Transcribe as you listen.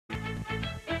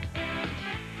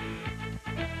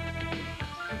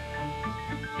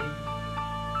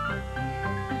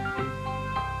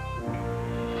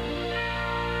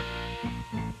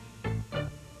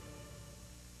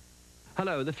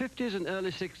Hello, the 50s and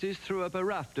early 60s threw up a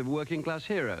raft of working-class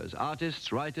heroes,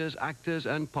 artists, writers, actors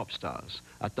and pop stars.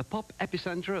 At the pop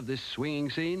epicentre of this swinging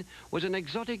scene was an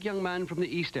exotic young man from the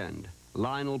East End,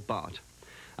 Lionel Bart.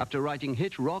 After writing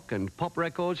hit rock and pop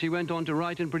records, he went on to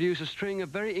write and produce a string of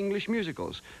very English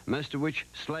musicals, most of which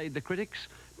slayed the critics,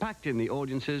 packed in the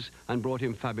audiences and brought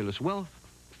him fabulous wealth,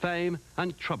 fame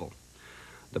and trouble.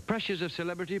 The pressures of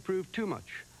celebrity proved too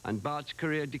much, and Bart's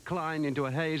career declined into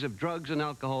a haze of drugs and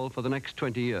alcohol for the next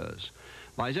 20 years.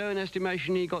 By his own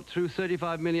estimation, he got through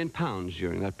 £35 million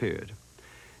during that period.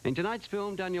 In tonight's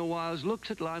film, Daniel Wiles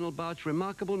looks at Lionel Bart's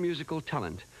remarkable musical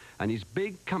talent and his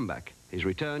big comeback, his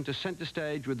return to centre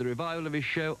stage with the revival of his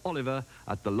show Oliver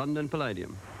at the London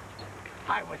Palladium.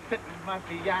 I was sitting at my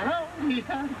piano.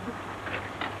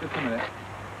 Just a minute.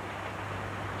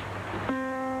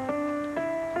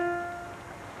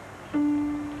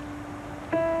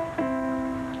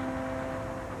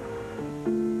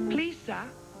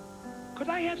 Could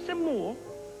I have some more?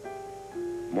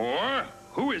 More?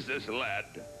 Who is this lad?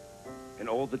 And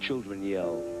all the children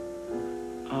yell.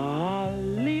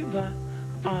 Oliver,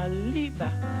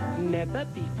 Oliver, never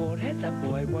before has a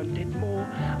boy wanted more.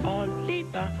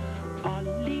 Oliver,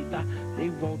 Oliver, they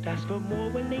won't ask for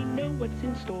more when they know what's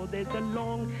in store. There's a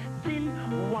long, thin,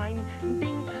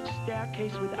 winding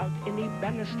staircase without any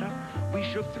banister. We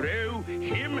shall throw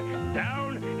him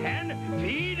down and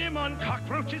feed him on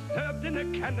cockroaches served in a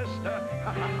canister.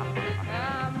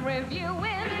 I'm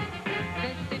reviewing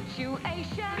the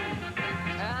situation.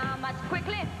 I must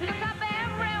quickly look up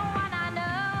everyone I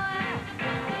know.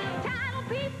 Title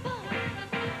people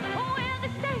who in the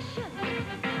station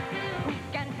who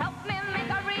can help me make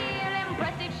a real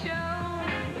impressive show.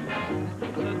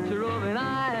 Such a roving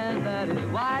eye, and that is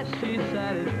why she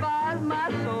satisfies my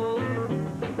soul.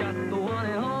 Got the one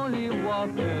and only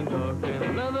walking,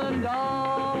 talking, living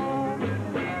doll.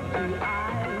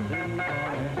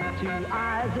 Two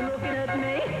eyes are looking at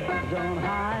me. Don't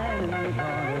hide in the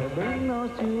corner. Bring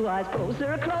those two eyes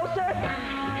closer, closer.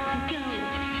 I'll go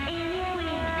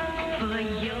anywhere for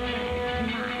your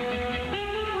smile.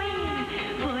 Anywhere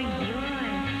for your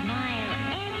smile.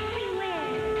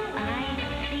 Everywhere I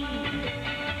see.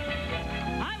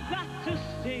 I've got to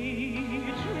stay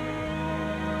true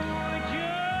to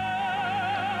you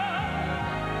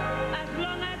as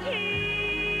long as he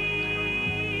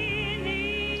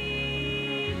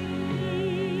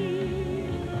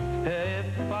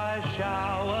if I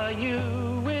shower you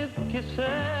with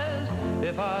kisses,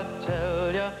 if I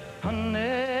tell you,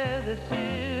 honey, this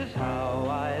is how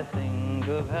I think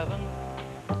of heaven,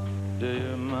 do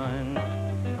you mind?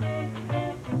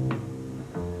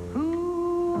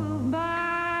 Ooh,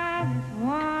 by this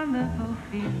wonderful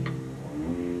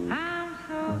feeling, I'm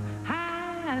so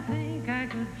high, I think I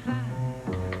could fly.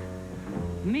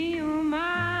 Me, oh my,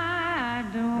 I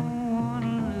don't want to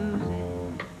lose it.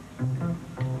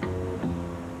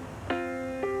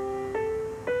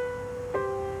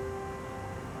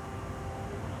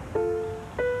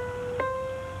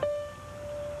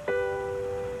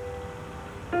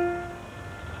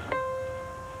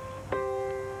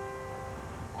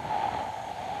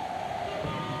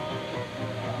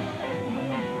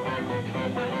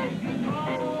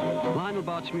 Lionel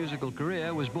Bart's musical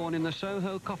career was born in the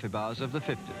Soho coffee bars of the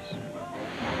 50s.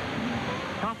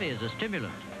 Coffee is a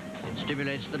stimulant. It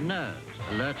stimulates the nerves,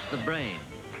 alerts the brain,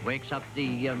 wakes up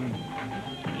the,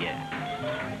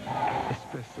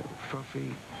 Espresso,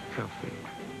 coffee,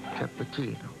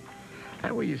 cappuccino.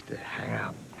 And we used to hang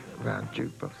out around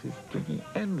jukeboxes drinking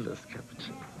endless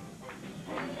cappuccino.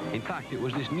 In fact, it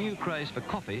was this new craze for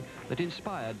coffee that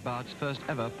inspired Bart's first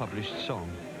ever published song.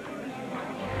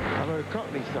 I wrote a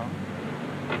Cockney song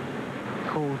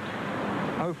called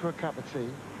Oh for a Cup of Tea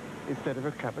instead of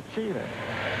a cappuccino.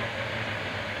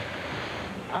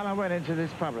 And I went into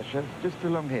this publisher just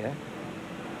along here,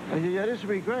 and he said, yeah, this would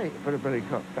be great for a Billy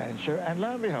Cotton band show. And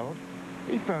lo and behold,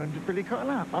 he phoned Billy Cotton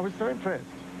up. I was so impressed.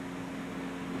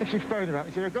 He phoned him up.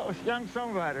 He said, I've got a young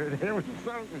songwriter in here with a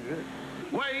song for you.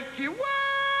 Wakey, wake!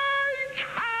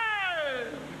 Hey!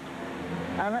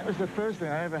 And that was the first thing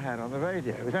I ever had on the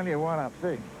radio. It was only a one-up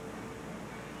thing.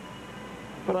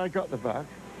 But I got the bug.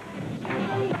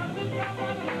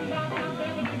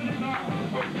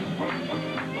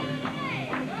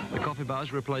 The coffee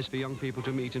bars were a place for young people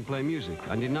to meet and play music,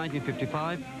 and in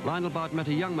 1955, Lionel Bart met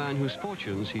a young man whose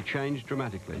fortunes he changed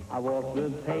dramatically. I walk the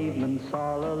pavements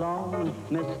all alone,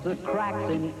 miss the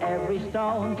cracks in every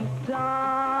stone.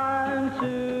 Time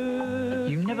to...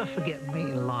 You never forget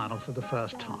meeting Lionel for the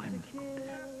first time.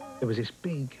 There was this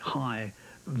big, high,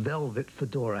 velvet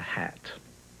fedora hat.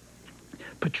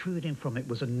 Protruding from it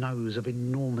was a nose of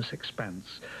enormous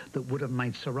expanse that would have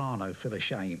made Serrano feel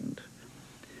ashamed.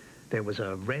 There was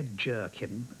a red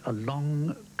jerkin, a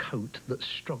long coat that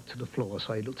strode to the floor,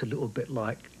 so he looked a little bit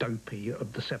like Dopey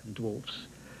of the Seven Dwarfs.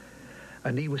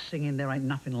 And he was singing There Ain't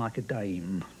Nothing Like a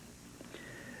Dame.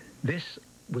 This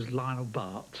was Lionel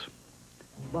Bart.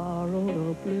 Borrowed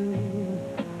a blue,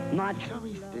 my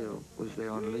Tommy Steele was there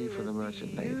on leave from the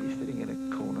Merchant Navy, sitting in a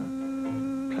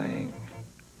corner, playing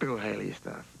Bill Haley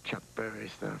stuff, Chuck Berry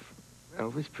stuff,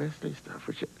 Elvis Presley stuff,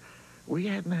 which we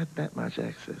hadn't had that much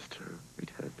access to.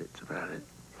 We'd heard bits about it.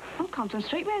 Oh, Compton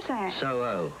Street, where's that?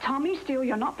 Soho. Tommy Steele,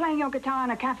 you're not playing your guitar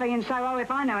in a cafe in Soho if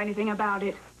I know anything about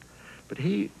it. But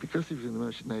because he was in the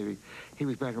Merchant Navy, he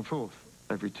was back and forth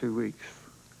every 2 weeks.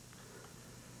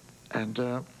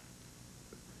 And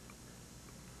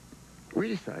we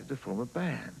decided to form a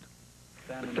band.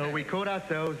 So we called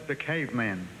ourselves the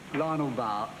Cavemen. Lionel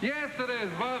Bart. Yes, it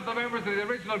is. One of the members of the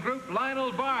original group,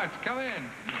 Lionel Bart. Come in.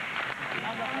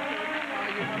 Now,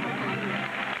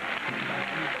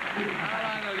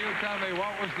 Lionel, you tell me,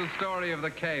 what was the story of the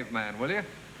Caveman, will you?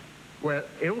 Well,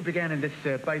 it all began in this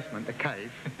basement, a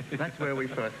cave. That's where we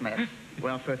first met.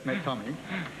 Where I first met Tommy.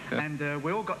 And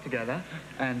we all got together,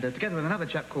 and together with another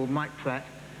chap called Mike Pratt,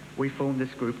 we formed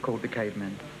this group called the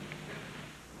Cavemen.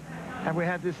 And we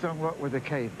had this song, Rock with the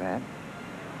Caveman,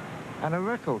 and a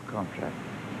record contract.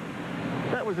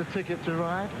 That was a ticket to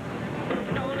ride.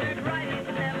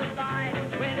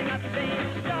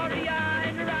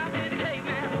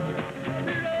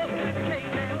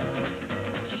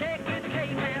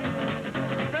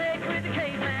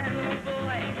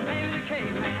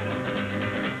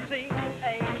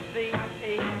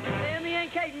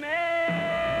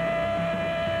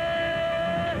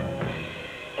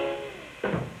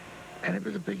 And it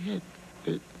was a big hit.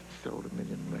 It sold 1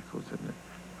 million records in a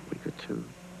week or two.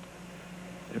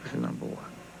 It was the #1.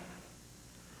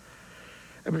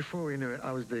 And before we knew it,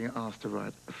 I was being asked to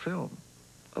write a film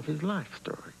of his life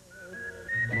story.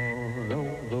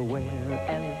 Moreover,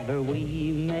 wherever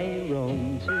we may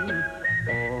roam to,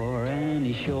 or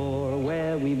any shore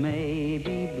where we may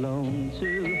be blown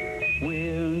to,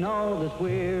 we'll know that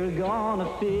we're gonna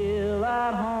feel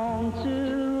at home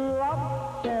to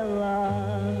Opera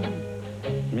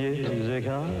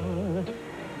Musica.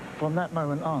 From that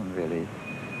moment on, really,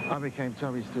 I became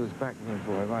Tommy Steele's background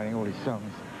boy, writing all his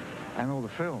songs and all the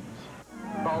films.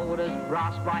 Boulders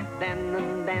brass right then,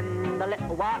 and then the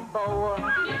little white boa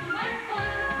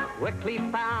quickly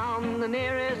found the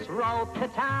nearest road to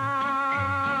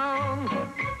town.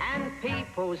 And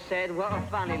people said, what a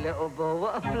funny little bull,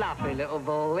 what a fluffy little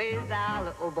bull is our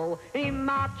little bull. He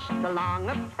marched along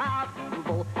a proud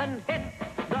bull and hit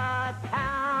the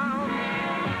town.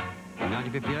 In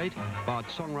 1958,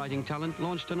 Bart's songwriting talent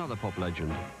launched another pop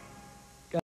legend.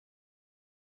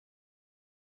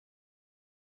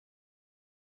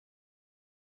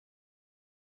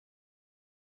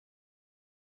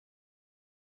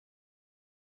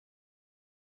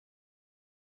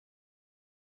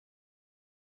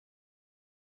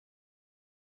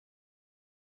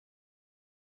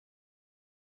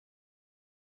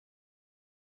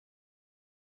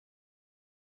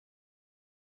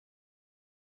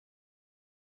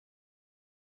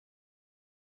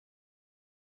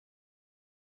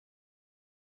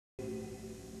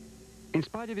 In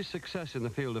spite of his success in the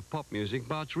field of pop music,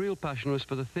 Bart's real passion was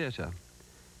for the theatre.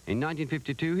 In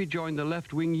 1952, he joined the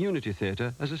left-wing Unity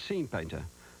Theatre as a scene painter,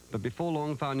 but before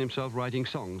long found himself writing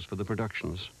songs for the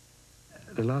productions.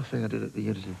 The last thing I did at the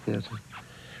Unity Theatre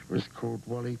was called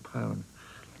Wally Pone,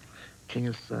 King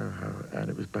of Soho, and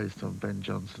it was based on Ben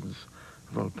Jonson's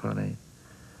Volpone,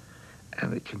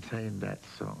 and it contained that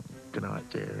song, Good Night,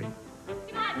 Dearie.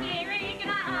 Good night, dearie, good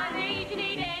night, honey, if you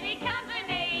need any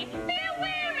company, feel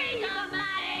weary of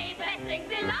my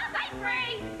blessings in love ain't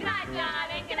free. Good night,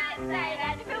 darling, good night,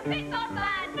 sailor, you feel fit for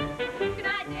fun. Good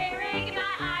night, dearie, good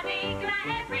night, honey, good night,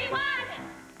 everyone.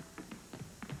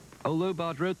 Although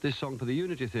Bart wrote this song for the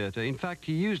Unity Theatre, in fact,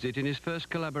 he used it in his first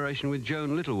collaboration with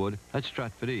Joan Littlewood at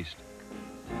Stratford East.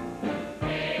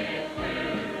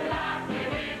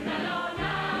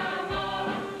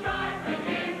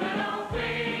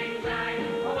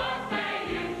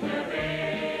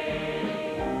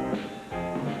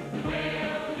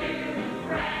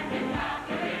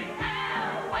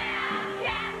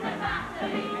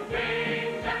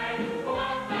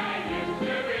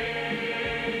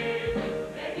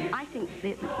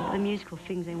 The musical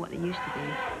things ain't what they used to be.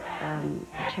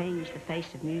 changed the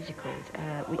face of musicals.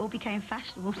 We all became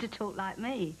fashionable to talk like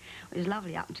me. It was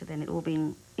lovely up until then. It all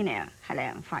been, you know, hello,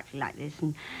 I'm frightfully like this.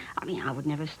 And I mean, I would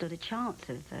never have stood a chance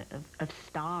of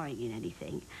starring in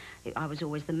anything. I was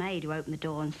always the maid who opened the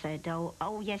door and said,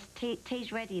 oh yes,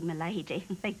 tea's ready, my lady,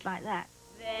 and things like that.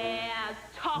 There's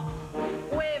tops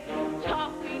with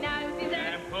toffee noses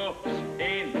And pups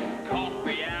in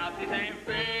coffee houses and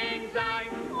things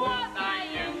ain't what they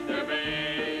used to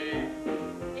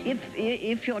be.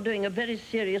 If you're doing a very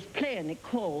serious play and it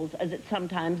calls, as it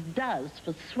sometimes does,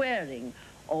 for swearing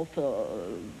or for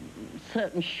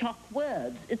certain shock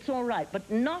words, it's all right, but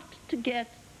not to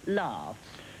get laughs.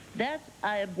 That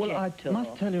I object Well, to. I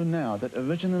must tell you now that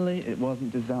originally it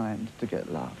wasn't designed to get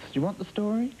laughs. Do you want the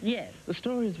story? Yes. The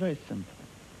story is very simple.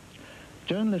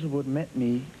 Joan Littlewood met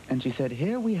me and she said,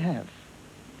 here we have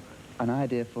an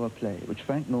idea for a play which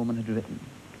Frank Norman had written.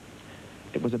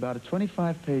 It was about a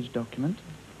 25-page document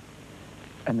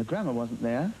and the grammar wasn't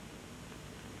there.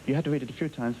 You had to read it a few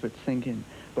times for it to sink in.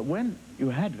 But when you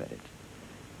had read it,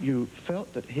 you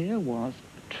felt that here was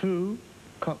true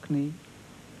Cockney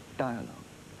dialogue.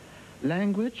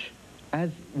 Language as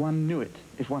one knew it,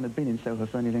 if one had been in Soho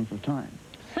for any length of time.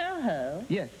 Soho?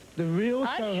 Yes, the real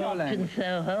I Soho shopped language. in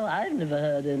Soho. I've never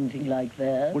heard anything like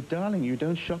that. Well, darling, you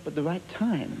don't shop at the right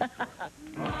time.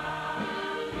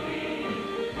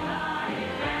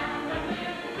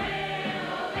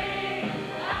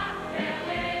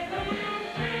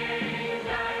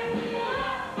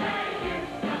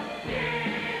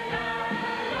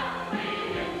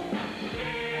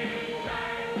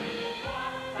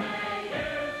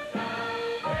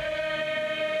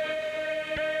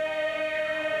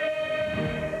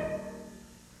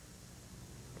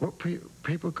 What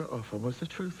people got off on was the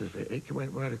truth of it. It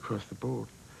went right across the board.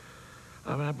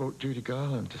 I mean, I brought Judy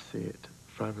Garland to see it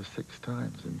 5 or 6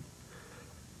 times, and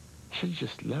she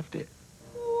just loved it.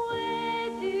 Where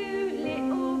do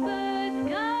little birds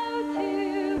go to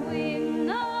in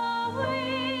the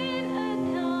winter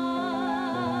time?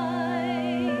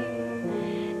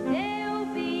 There'll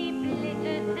be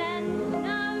blizzards and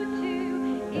snow too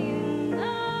in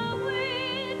the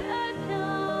winter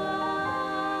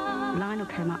time. Lionel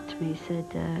came up to me and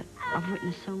said, I've written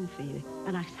a song for you.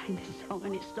 And I sang the song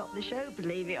and it stopped the show,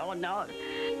 believe it or not.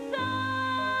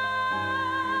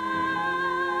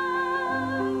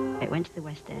 It went to the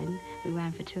West End. We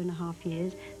ran for 2.5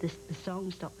 years. The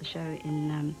song stopped the show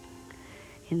in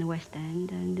the West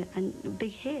End, and a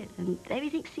big hit. And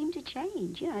everything seemed to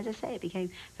change. You know, as I say, it became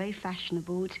very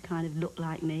fashionable to kind of look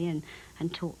like me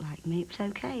and talk like me. It was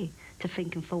okay to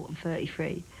think and thought and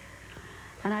 33.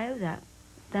 And I owe that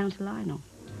down to Lionel.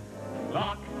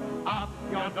 Lock up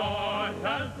your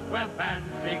daughters where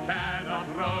fancy cannot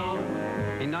roam.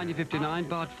 In 1959,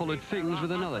 Bart followed things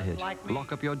with another hit,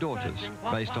 Lock Up Your Daughters,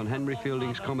 based on Henry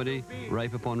Fielding's comedy,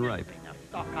 Rape Upon Rape.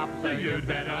 So you'd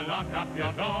better lock up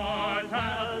your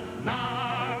daughters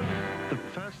now. The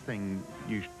first thing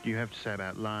you have to say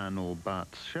about Lionel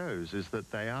Bart's shows is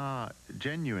that they are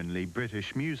genuinely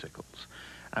British musicals.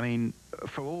 I mean,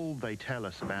 for all they tell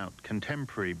us about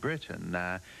contemporary Britain,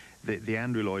 the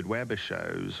Andrew Lloyd Webber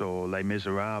shows or Les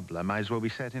Miserables might as well be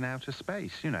set in outer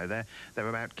space. You know, they're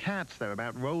about cats, they're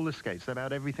about roller skates, they're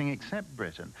about everything except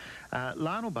Britain.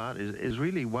 Lionel Bart is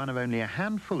really one of only a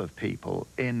handful of people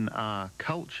in our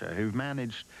culture who've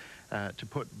managed to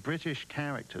put British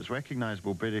characters,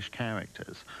 recognisable British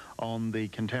characters, on the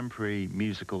contemporary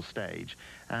musical stage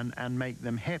and make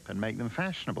them hip and make them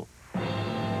fashionable.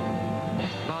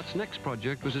 Bart's next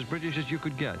project was as British as you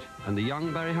could get, and the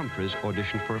young Barry Humphries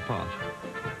auditioned for a part.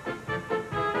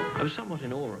 I was somewhat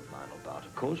in awe of Lionel Bart,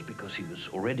 of course, because he was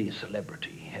already a celebrity.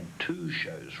 He had 2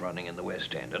 shows running in the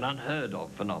West End, an unheard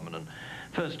of phenomenon.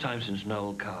 First time since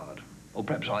Noel Coward, or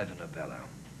perhaps Ivan Novello.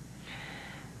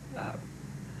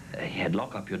 He had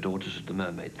Lock Up Your Daughters at the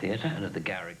Mermaid Theatre and at the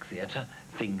Garrick Theatre,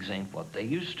 Things Ain't What They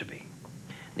Used to Be.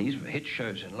 These were hit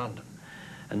shows in London.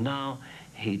 And now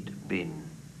he'd been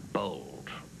bold,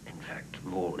 in fact,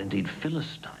 or indeed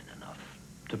Philistine enough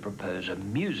to propose a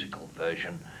musical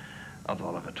version of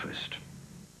Oliver Twist.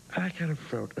 I kind of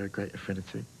felt a great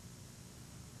affinity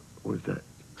with that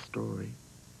story.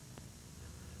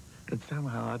 And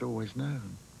somehow I'd always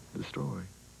known the story.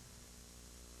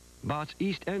 Bart's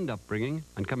East End upbringing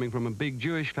and coming from a big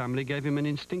Jewish family gave him an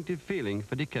instinctive feeling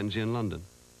for Dickensian London.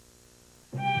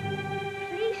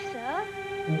 Please, sir,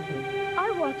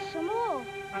 I want some more.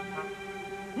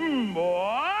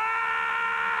 More?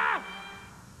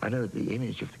 I know the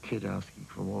image of the kid asking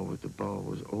for more with the bowl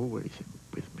was always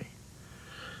with me.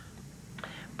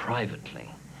 Privately,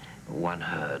 one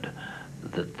heard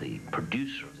that the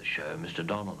producer of the show, Mr.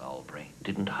 Donald Albury,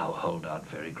 didn't hold out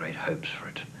very great hopes for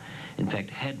it. In fact,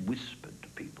 had whispered to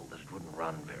people that it wouldn't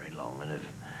run very long, and if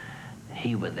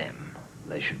he were them,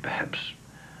 they should perhaps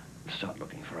start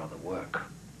looking for other work.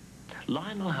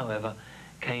 Lionel, however,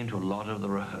 came to a lot of the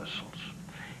rehearsals.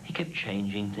 He kept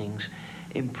changing things,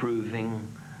 improving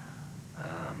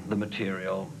the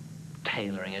material,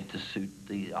 tailoring it to suit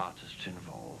the artists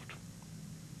involved.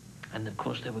 And of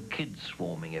course there were kids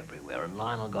swarming everywhere, and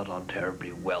Lionel got on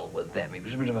terribly well with them. He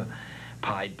was a bit of a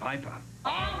Pied Piper.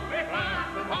 That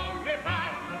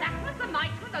was the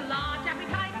mice with a large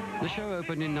appetite. The show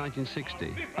opened in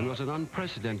 1960 and was an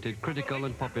unprecedented critical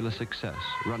and popular success,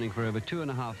 running for over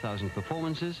 2,500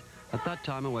 performances, at that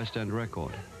time a West End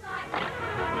record.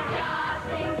 Just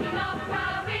thinking of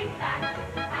growing fat,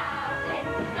 how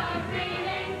senses go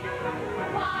reeling.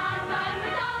 One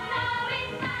moment of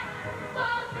knowing that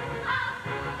was a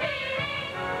feeling.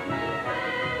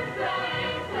 Food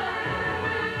growing slow.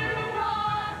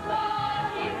 What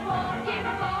was it for? It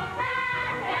was that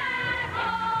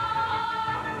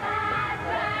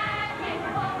it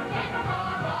was.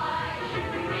 Why should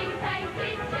we be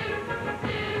fated to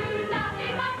do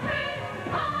nothing but fruit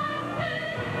on food?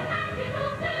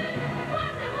 Magical food,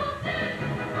 wonderful food,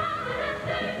 marvelous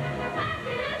food,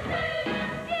 fabulous food,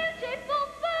 beautiful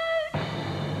food.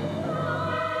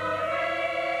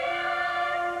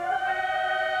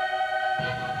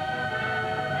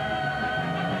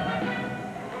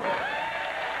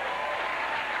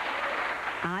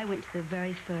 I went to the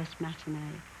very first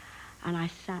matinee, and I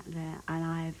sat there,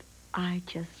 and I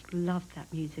just loved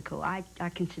that musical. I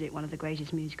consider it one of the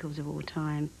greatest musicals of all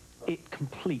time. It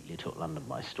completely took London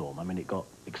by storm. I mean, it got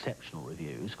exceptional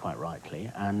reviews, quite rightly,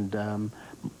 and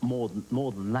more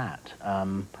than that,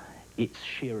 its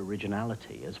sheer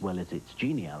originality as well as its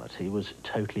geniality was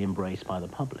totally embraced by the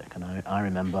public. And I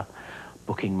remember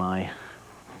booking my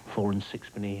 4 and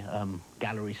 6penny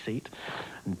gallery seat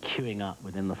and queuing up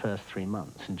within the first 3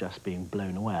 months and just being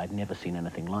blown away. I'd never seen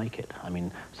anything like it. I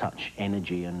mean, such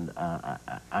energy and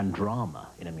drama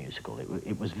in a musical.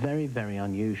 It was very, very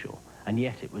unusual, and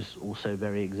yet it was also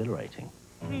very exhilarating.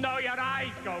 No, your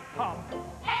eyes go pop.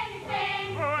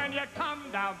 Anything. When you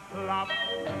come down plop.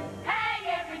 Hang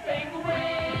everything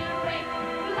wearing,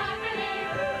 luckily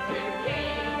to keep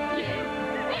you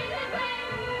in the way.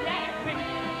 Yes, we do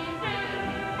anything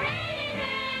for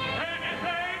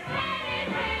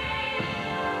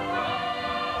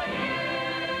you.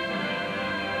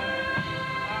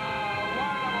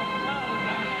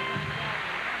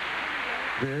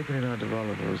 The opening night of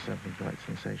Oliver was something quite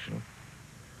sensational.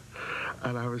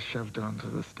 And I was shoved onto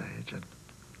the stage, and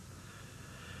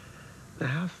the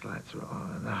house lights were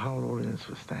on, and the whole audience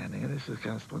was standing, and this was a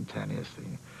kind of spontaneous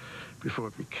thing before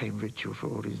it became ritual for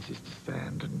audiences to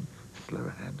stand and slow a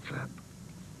hand clap,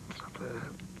 stuff like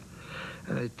that.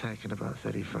 And they'd taken about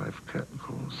 35 curtain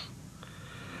calls,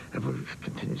 and we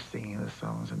continued singing the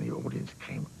songs, and the audience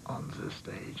came onto the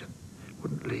stage and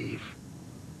wouldn't leave.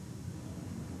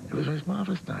 It was a most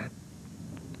marvellous night.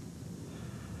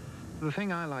 The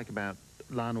thing I like about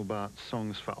Lionel Bart's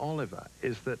songs for Oliver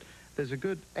is that there's a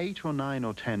good 8 or 9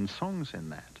 or 10 songs in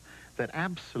that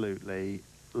absolutely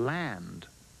land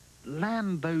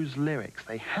those lyrics.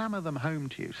 They hammer them home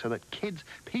to you so that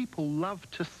people love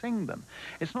to sing them.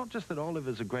 It's not just that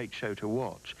Oliver's a great show to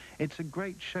watch, it's a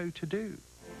great show to do.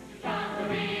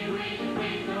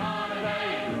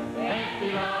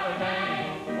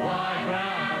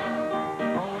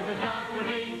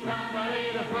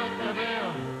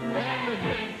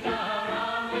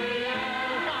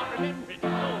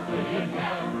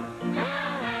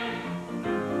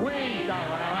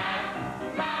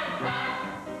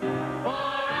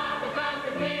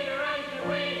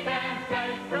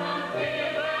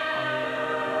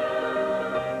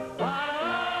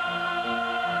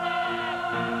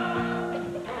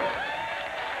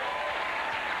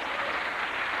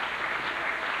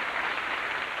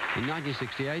 In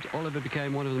 1968, Oliver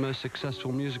became one of the most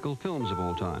successful musical films of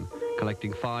all time,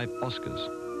 collecting 5 Oscars.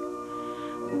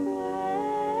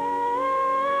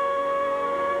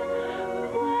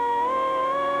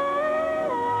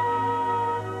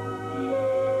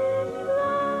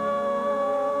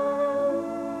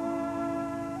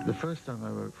 The first song I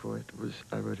wrote for it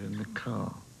I wrote it in the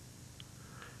car.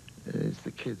 It's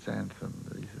the kid's anthem,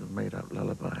 he's a made-up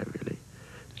lullaby, really,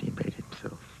 that he made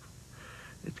himself.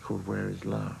 It's called Where Is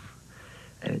Love?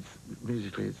 And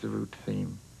musically it's the root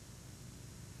theme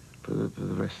for the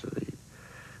rest of the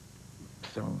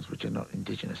songs, which are not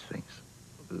indigenous things.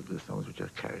 The songs which are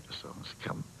character songs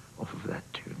come off of that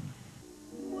tune.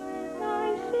 When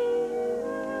I see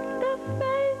the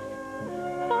face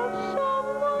of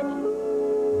someone who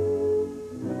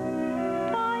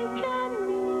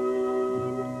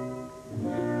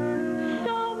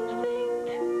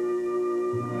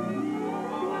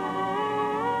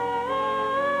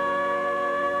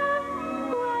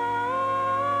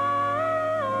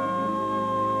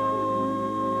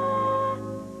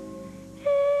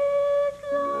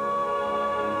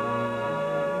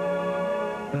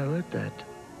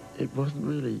it wasn't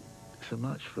really so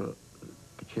much for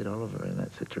the kid Oliver in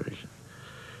that situation,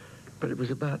 but it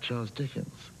was about Charles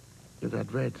Dickens, because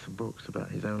I'd read some books about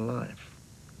his own life.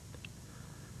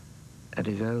 And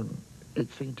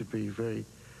it seemed to be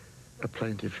a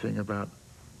plaintive thing about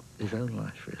his own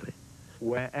life, really.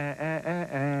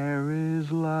 Where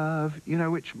is love? You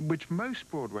know, which most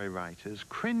Broadway writers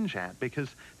cringe at,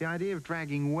 because the idea of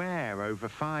dragging where over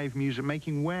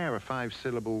making where a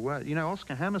 5-syllable word. You know,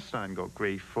 Oscar Hammerstein got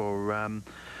grief for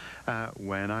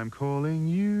when I'm calling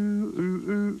you, ooh,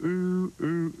 ooh, ooh,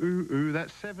 ooh, ooh, ooh.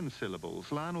 That's 7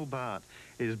 syllables. Lionel Bart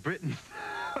is Britain's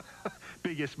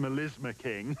biggest melisma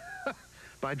king.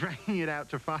 By dragging it out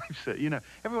to 5, you know,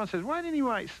 everyone says, why didn't he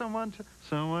write someone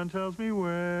tells me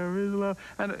where is love?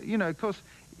 And, you know, of course,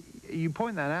 you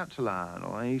point that out to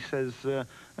Lionel, and he says,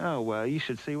 oh, well, you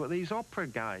should see what these opera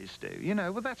guys do. You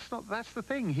know, well, that's the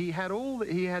thing. He had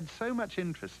so much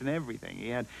interest in everything. He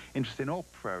had interest in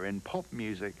opera, in pop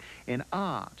music, in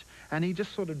art, and he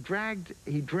just sort of dragged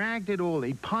it all,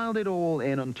 he piled it all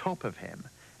in on top of him.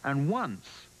 And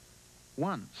once,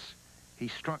 he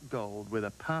struck gold with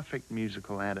a perfect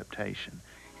musical adaptation.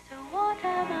 So what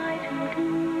am I to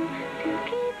do to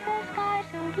keep the sky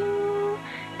so blue?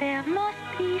 There must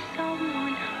be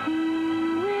someone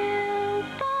who will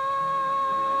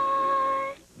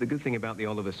buy. The good thing about the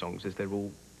Oliver songs is they're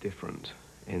all different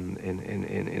in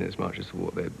as much as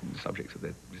what the subjects that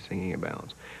they're singing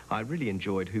about. I really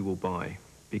enjoyed Who Will Buy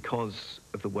because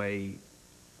of the way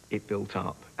it built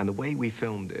up and the way we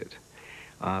filmed it.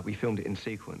 We filmed it in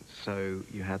sequence, so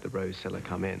you had the rose seller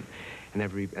come in,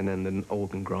 and then the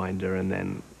organ grinder, and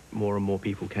then more and more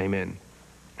people came in,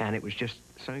 and it was just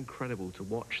so incredible to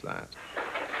watch that.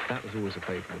 That was always a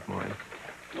favourite of mine.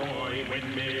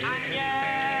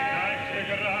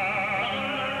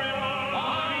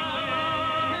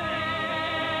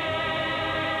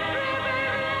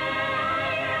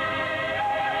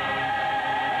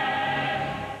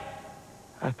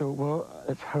 I thought, well,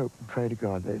 let's hope and pray to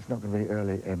God that it's not going to be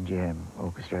early MGM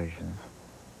orchestrations.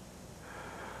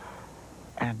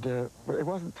 And, but it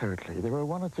wasn't totally. There were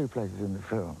 1 or 2 places in the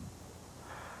film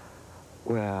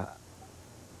where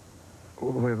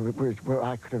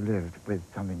I could have lived with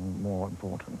something more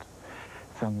important.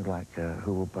 Songs like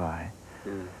Who Will Buy,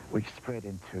 which spread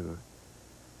into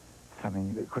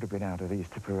something that could have been out of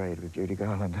Easter Parade with Judy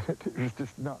Garland. It was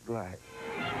just not right.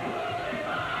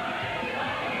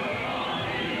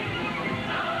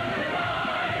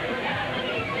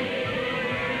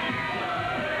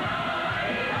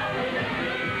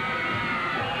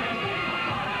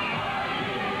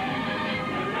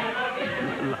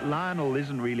 Lionel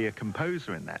isn't really a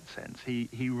composer in that sense.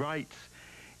 He writes,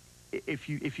 if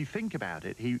you think about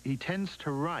it, he tends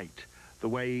to write the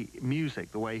way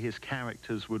his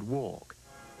characters would walk.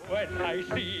 When I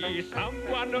see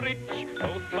someone rich,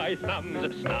 both my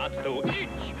thumbs start to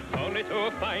itch. Only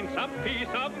to find some peace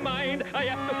of mind, I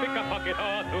have to pick a pocket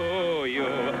or two. You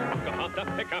got to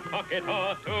pick a pocket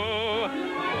or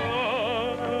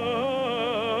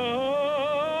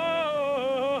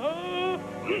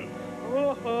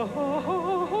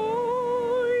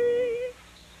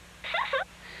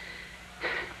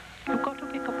You've got to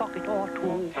pick a pocket or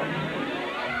two.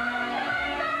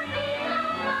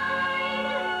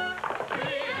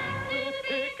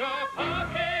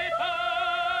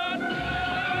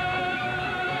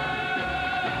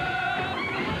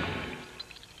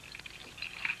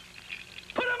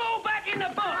 Put them all back in the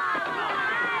book!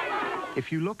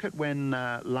 If you look at when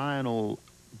Lionel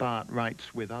Bart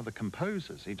writes with other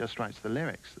composers, he just writes the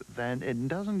lyrics, then it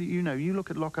doesn't, you know, you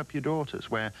look at Lock Up Your Daughters,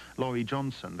 where Laurie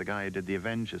Johnson, the guy who did the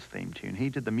Avengers theme tune, he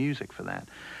did the music for that.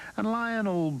 And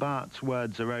Lionel Bart's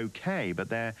words are okay, but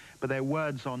they're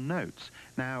words on notes.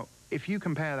 Now, if you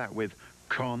compare that with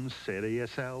Consider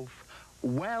Yourself,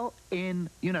 well in,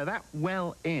 you know, that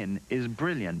well in is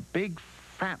brilliant. Big,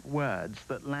 fat words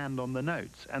that land on the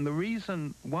notes. And the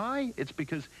reason why, it's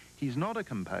because he's not a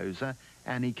composer,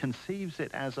 and he conceives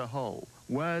it as a whole.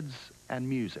 Words and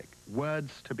music,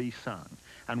 words to be sung,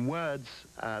 and words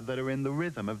that are in the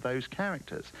rhythm of those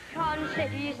characters.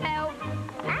 Consider yourself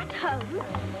at home.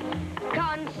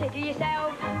 Consider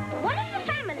yourself one of the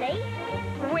family.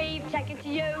 We've taken to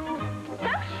you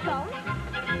so strong.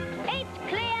 It's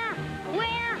clear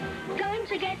we're going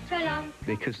to get along.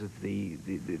 Because of the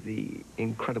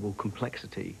incredible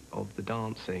complexity of the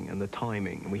dancing and the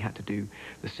timing, and we had to do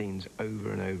the scenes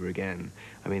over and over again.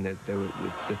 I mean, the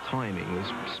timing was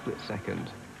split second.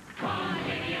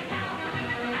 Consider yourself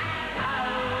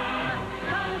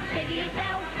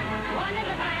one of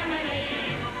the family.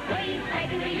 We've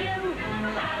taken to you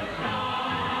so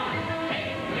strong.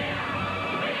 It's clear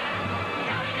we're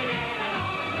going to get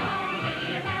along.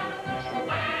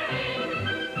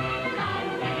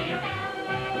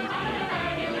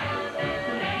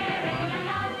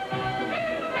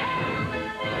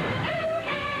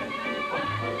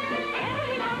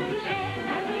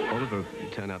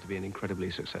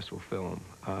 incredibly successful film.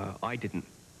 I didn't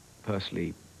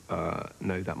personally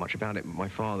know that much about it. My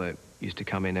father used to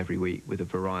come in every week with a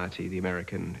Variety, the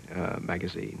American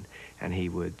magazine, and he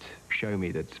would show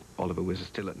me that Oliver was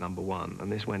still at #1, and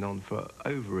this went on for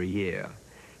over a year,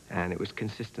 and it was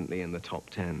consistently in the top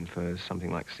 10 for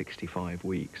something like 65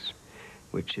 weeks,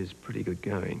 which is pretty good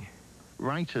going.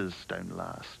 Writers don't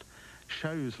last,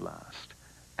 shows last,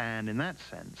 and in that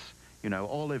sense, you know,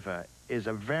 Oliver is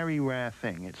a very rare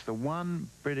thing. It's the one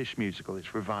British musical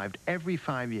that's revived every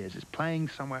 5 years. It's playing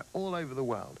somewhere all over the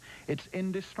world. It's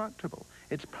indestructible.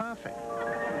 It's perfect.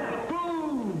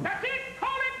 Boom! That's it!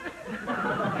 Hold it!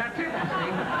 That's it, I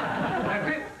see. That's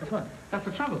it. That's what? That's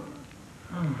the trouble.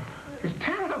 Oh, it's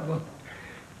terrible.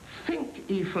 Think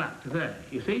E flat there,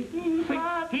 you see? E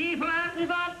flat, E flat, E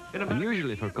flat.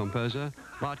 Unusually for a composer,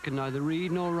 Bart can neither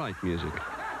read nor write music.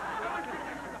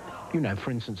 You know,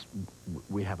 for instance,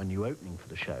 we have a new opening for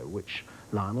the show, which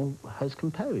Lionel has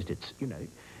composed. It's, you know,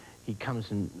 he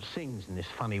comes and sings in this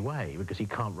funny way because he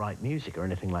can't write music or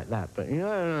anything like that. But, you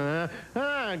know,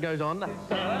 it goes on.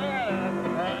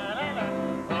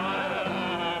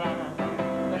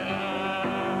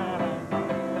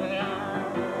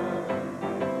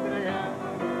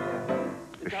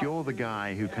 If you're the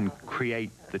guy who can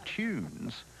create the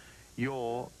tunes,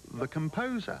 you're the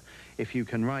composer. If you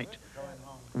can write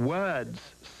words,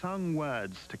 sung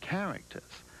words to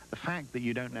characters, the fact that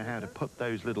you don't know how to put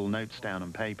those little notes down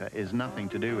on paper is nothing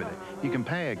to do with it. You can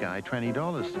pay a guy $20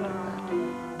 to do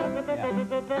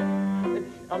that.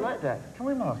 I like that. Can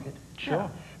we mark it? Sure. Yeah,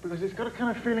 because it's got a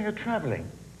kind of feeling of travelling.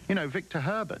 You know, Victor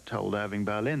Herbert told Irving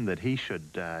Berlin that he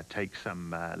should take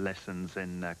some lessons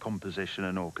in composition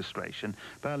and orchestration.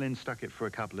 Berlin stuck it for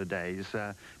a couple of days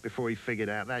before he figured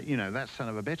out that, you know, that son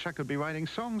of a bitch, I could be writing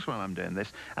songs while I'm doing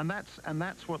this. And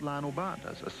that's what Lionel Bart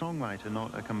does, a songwriter,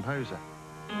 not a composer.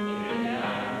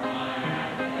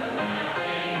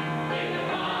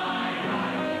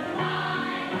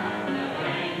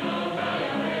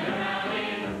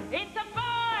 It's a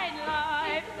fine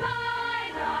life.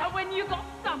 When you got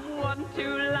someone to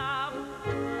love,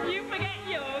 you forget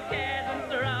your cares and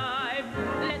strive.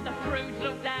 Let the fruits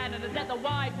look down and let the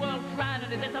wide world frown,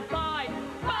 and it's a fine,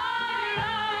 fine life.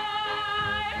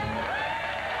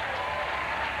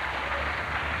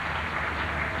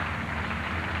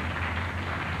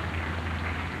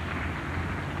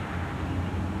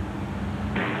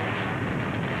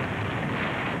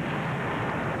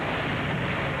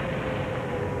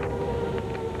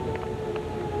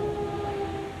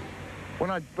 When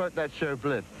I wrote that show,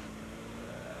 Blitz,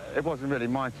 it wasn't really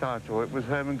my title, it was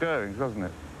Herman Goering's, wasn't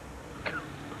it?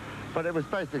 But it was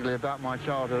basically about my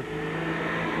childhood,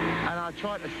 and I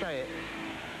tried to say it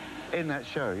in that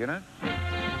show, you know?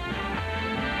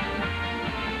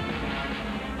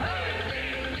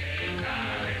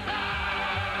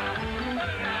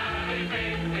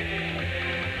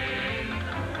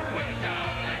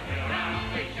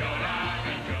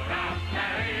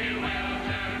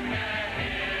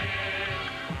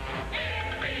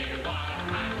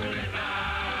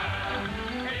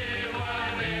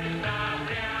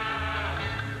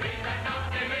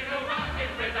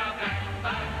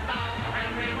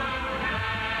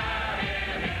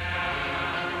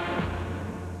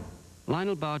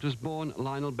 Lionel Bart was born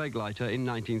Lionel Begleiter in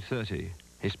 1930.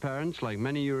 His parents, like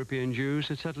many European Jews,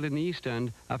 had settled in the East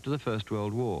End after the First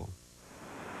World War.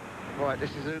 Right,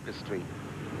 this is Lucas Street.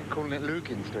 They're calling it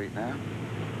Lukin Street now.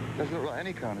 Doesn't look like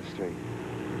any kind of street.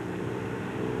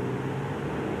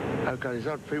 Okay, there's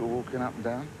odd people walking up and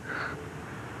down.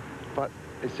 But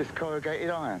it's just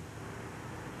corrugated iron.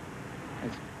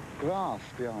 It's grass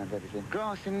behind everything.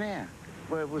 Grass in there,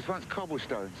 where it was once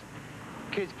cobblestones.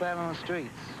 Kids playing on the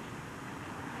streets.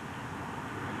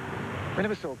 We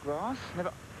never saw grass.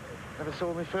 Never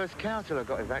saw my first cow till I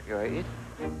got evacuated.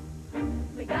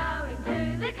 We're going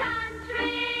to the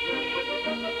country.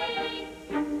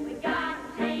 We're going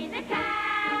to see the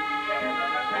cow.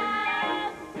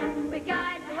 We're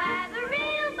going to have a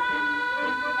real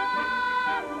ball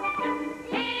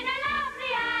in a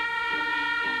lovely house.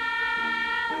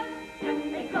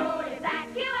 They call it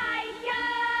evacuation.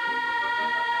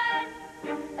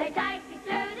 They take you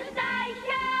to the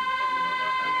station.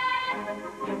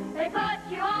 They put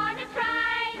you on a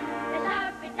train. Let's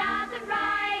hope it doesn't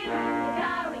rain. We're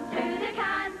going to the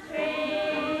country.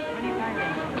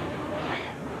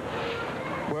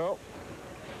 Well,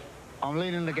 I'm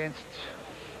leaning against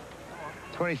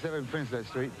 27 Princess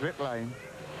Street, Brick Lane,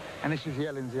 and this is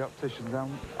Yellen's, the optician's.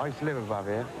 I used to live above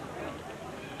here.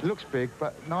 It looks big,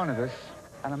 but 9 of us,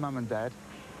 and a mum and dad,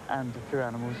 and a few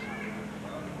animals.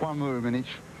 1 room in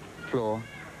each floor.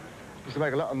 Used to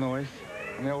make a lot of noise,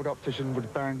 and the old optician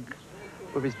would bang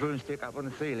with his broomstick up on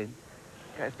the ceiling,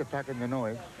 get us to pack in the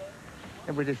noise.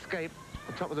 Then we'd escape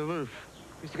on top of the roof.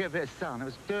 We used to get a bit of sun. It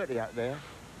was dirty up there.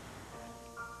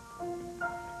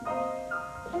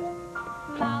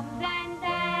 Mums and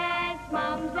dads,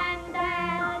 mums and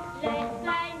dads, let's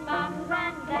play mums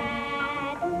and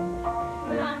dads.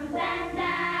 Mums and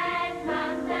dads,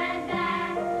 mums and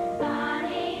dads,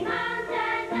 funny mums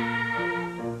and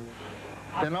dads.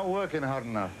 They're not working hard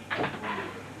enough.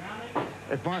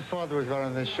 If my father was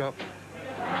running this shop,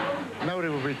 nobody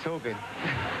would be talking.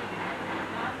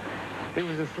 He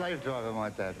was a slave driver, my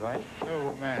dad, right?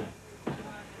 Oh, man.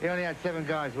 He only had 7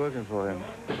 guys working for him.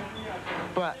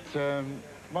 But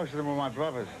most of them were my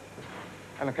brothers,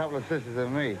 and a couple of sisters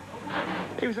and me.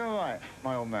 He was all right,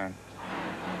 my old man.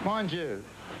 Mind you,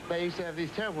 they used to have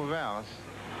these terrible rows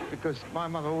because my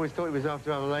mother always thought he was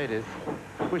after other ladies,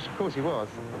 which of course he was.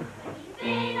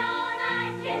 Been all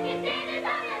night, chicken dinners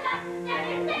on your lap,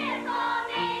 never there for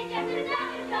me, just as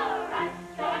long as you're right.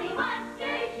 Johnny wants to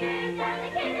shoot, and the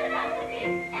kids are out of view,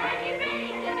 and you're ready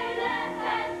to learn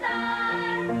the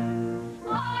song.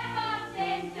 I bumped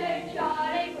into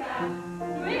Charlie Brown.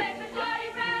 Remember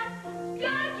Charlie Brown?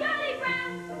 Charlie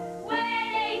Brown. When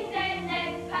he said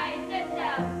let's paint the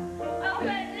town, I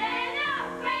couldn't let our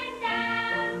friend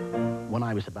down. When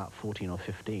I was about 14 or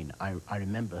 15, I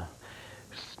remember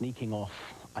sneaking off,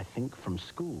 I think, from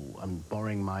school and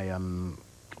borrowing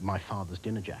my father's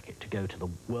dinner jacket to go to the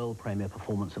world premiere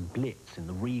performance of Blitz in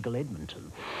the Regal Edmonton.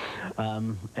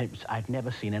 I've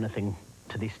never seen anything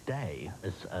to this day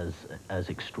as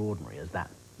extraordinary as that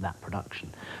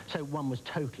production. So one was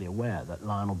totally aware that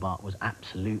Lionel Bart was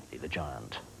absolutely the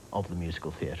giant of the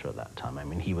musical theatre at that time. I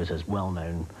mean, he was as well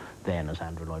known then as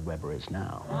Andrew Lloyd Webber is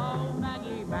now. Oh,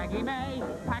 Maggie, Maggie May,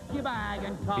 pack your bag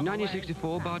and come In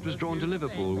 1964, Bart was drawn to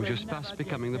Liverpool, which was fast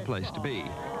becoming the place to be.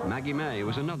 Maggie May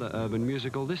was another urban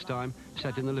musical, this time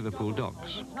set in the Liverpool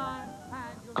docks.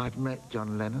 I'd met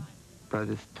John Lennon by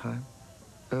this time,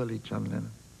 early John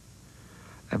Lennon.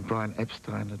 And Brian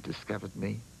Epstein had discovered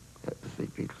me as the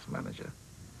Beatles manager.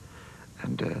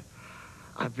 And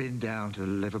I've been down to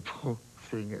Liverpool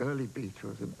seeing early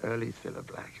Beatles and early Cilla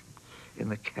Black in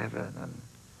the Cavern,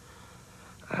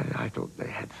 and I thought they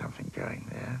had something going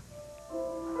there.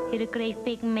 You're a great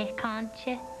big Mick, aren't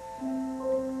you?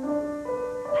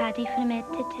 Paddy from head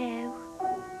to toe.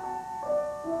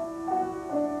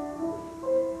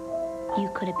 You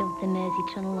could have built the Mersey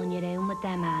Tunnel on your own with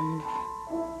them hands.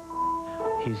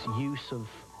 His use of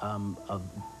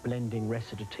blending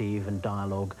recitative and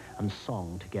dialogue and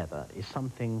song together is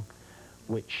something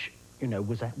which, you know,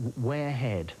 was way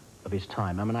ahead of his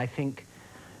time. I mean, I think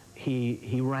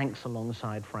he ranks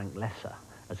alongside Frank Lesser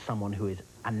as someone who is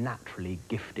a naturally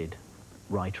gifted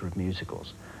writer of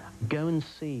musicals. Go and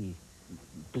see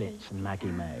Blitz and Maggie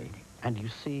May, and you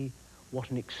see what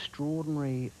an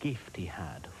extraordinary gift he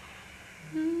had.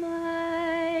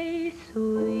 My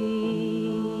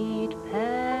sweet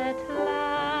pet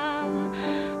lamb,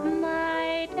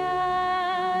 my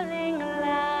darling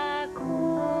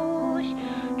Lacouche,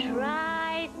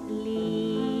 try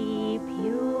sleep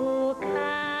you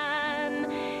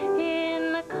can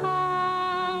in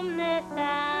calmness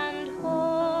and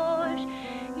hush.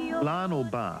 Lionel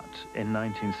Bart in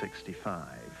 1965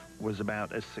 was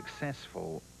about as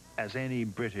successful as any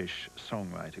British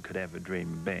songwriter could ever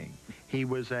dream of being. He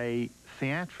was a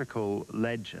theatrical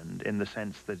legend in the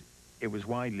sense that it was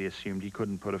widely assumed he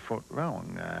couldn't put a foot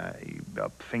wrong.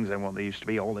 Things Ain't What They Used to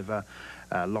Be, Oliver,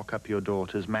 Lock Up Your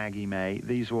Daughters, Maggie May,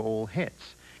 these were all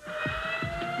hits.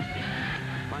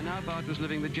 By now, Bart was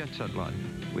living the jet-set life.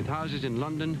 With houses in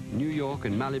London, New York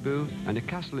and Malibu, and a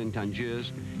castle in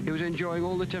Tangiers, he was enjoying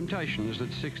all the temptations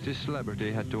that 60s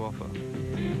celebrity had to offer.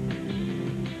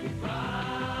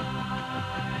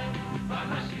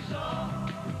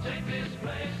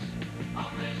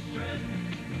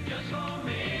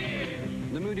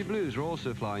 The Moody Blues were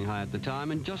also flying high at the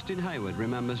time, and Justin Hayward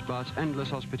remembers Bart's endless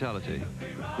hospitality.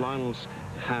 Lionel's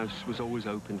house was always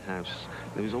open house.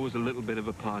 There was always a little bit of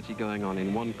a party going on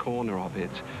in one corner of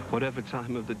it, whatever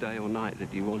time of the day or night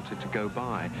that you wanted to go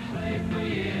by.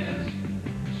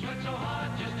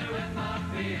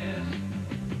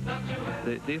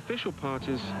 The official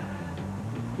parties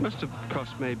must have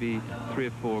cost maybe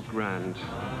 $3 or $4 grand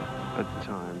at the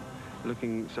time.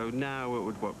 So now it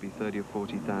would, what, be 30 or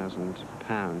 40,000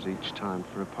 pounds each time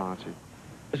for a party.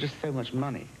 There's just so much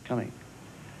money coming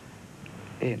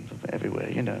in from everywhere,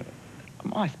 you know.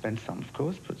 I spend some, of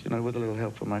course, but, you know, with a little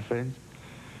help from my friends.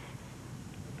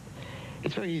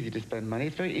 It's very easy to spend money.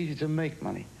 It's very easy to make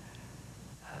money.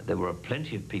 There were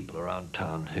plenty of people around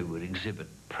town who would exhibit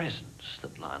presents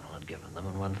that Lionel had given them,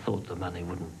 and one thought the money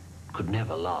wouldn't could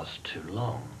never last too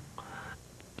long.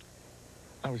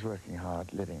 I was working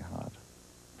hard, living hard,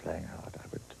 playing hard. I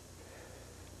would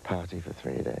party for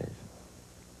 3 days,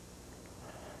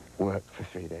 work for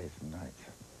 3 days and nights,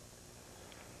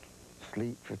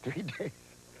 sleep for 3 days.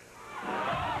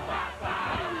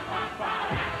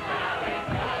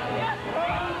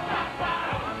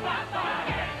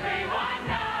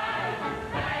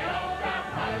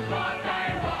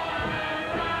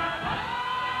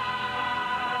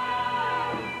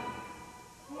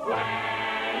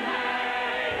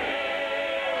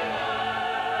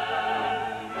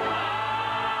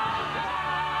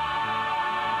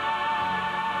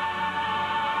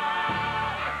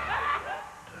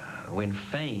 When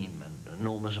fame and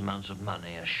enormous amounts of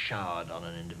money are showered on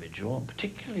an individual,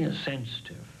 particularly a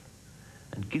sensitive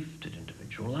and gifted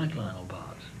individual like Lionel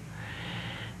Bart,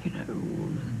 you know,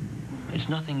 it's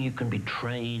nothing you can be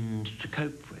trained to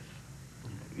cope with.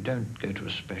 You don't go to a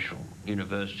special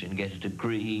university and get a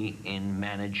degree in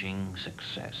managing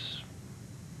success.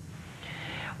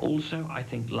 Also, I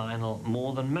think Lionel,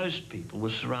 more than most people,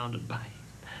 was surrounded by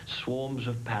swarms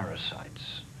of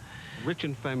parasites. Rich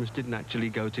and famous didn't actually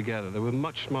go together. There were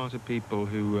much smarter people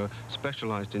who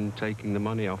specialised in taking the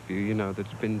money off you, you know, that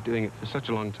had been doing it for such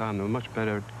a long time. They were much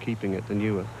better at keeping it than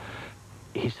you were.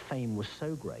 His fame was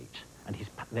so great, and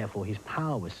therefore his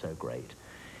power was so great,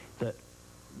 that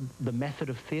the method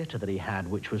of theatre that he had,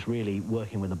 which was really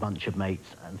working with a bunch of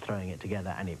mates and throwing it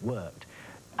together, and it worked,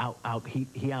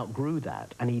 he outgrew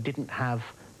that, and he didn't have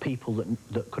people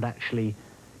that could actually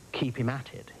keep him at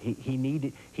it. He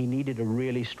needed a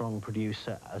really strong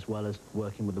producer as well as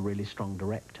working with a really strong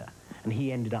director. And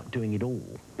he ended up doing it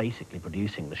all, basically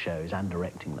producing the shows and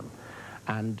directing them.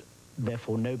 And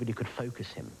therefore nobody could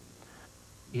focus him.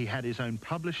 He had his own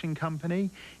publishing company.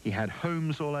 He had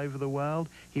homes all over the world.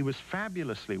 He was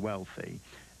fabulously wealthy.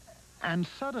 And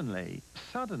suddenly,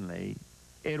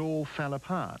 it all fell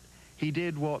apart. He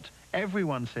did what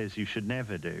everyone says you should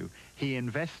never do. He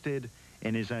invested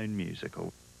in his own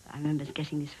musical. I remember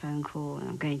getting this phone call, and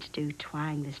I'm going to do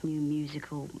Twang, this new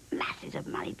musical, masses of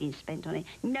money being spent on it,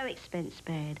 no expense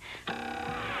spared.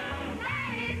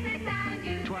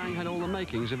 Twang had all the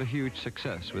makings of a huge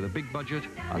success, with a big budget,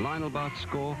 a Lionel Bart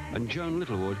score, and Joan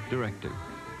Littlewood directing.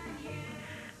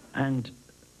 And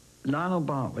Lionel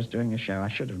Bart was doing a show. I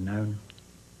should have known.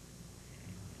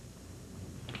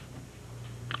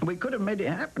 We could have made it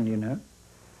happen, you know.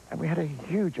 And we had a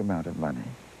huge amount of money.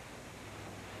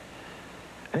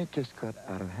 And it just got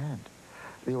out of hand.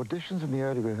 The auditions and the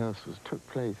early rehearsals took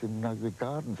place in the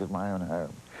gardens of my own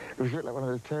home. It was like one of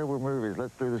those terrible movies,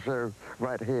 let's do the show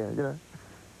right here, you know?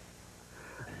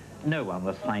 No one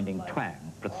was finding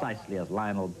Twang precisely as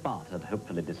Lionel Bart had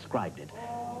hopefully described it,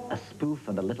 a spoof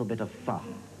and a little bit of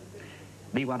fun.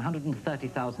 The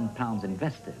 £130,000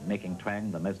 invested making Twang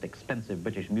the most expensive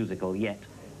British musical yet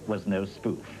was no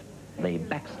spoof. The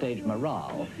backstage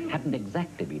morale hadn't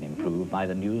exactly been improved by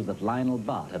the news that Lionel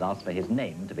Bart had asked for his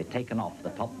name to be taken off the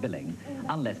top billing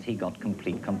unless he got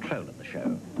complete control of the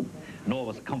show. Nor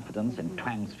was confidence in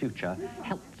Twang's future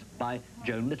helped by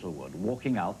Joan Littlewood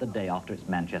walking out the day after its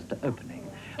Manchester opening,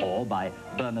 or by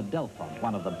Bernard Delfont,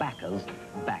 one of the backers,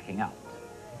 backing out.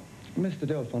 Mr.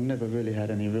 Delfont never really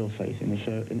had any real faith in the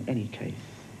show in any case.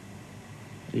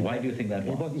 Why do you think that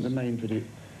was? He wasn't the main producer.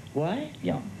 Why?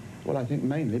 Yeah. Well, I think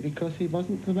mainly because he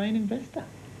wasn't the main investor,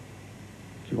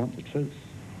 if you want the truth.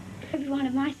 Every one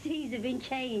of my scenes have been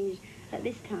changed at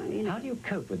this time, you know. How do you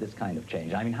cope with this kind of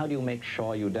change? I mean, how do you make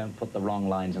sure you don't put the wrong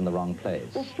lines in the wrong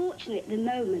place? Well, fortunately, at the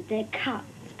moment, they're cut,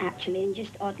 actually, in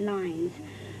just odd lines.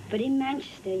 But in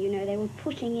Manchester, you know, they were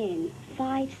putting in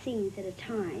 5 scenes at a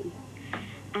time.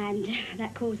 And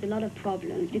that caused a lot of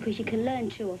problems, because you can learn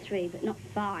 2 or 3, but not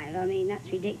 5. I mean,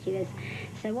 that's ridiculous.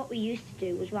 So what we used to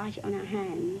do was write it on our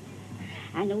hands,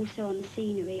 and also on the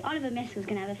scenery. Oliver Messel's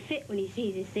going to have a fit when he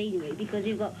sees his scenery, because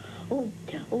we've got all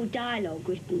dialogue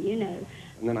written, you know.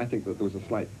 And then I think that there was a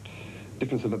slight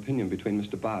difference of opinion between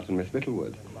Mr. Bart and Miss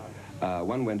Littlewood.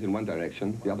 One went in one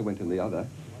direction, the other went in the other.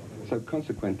 So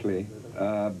consequently,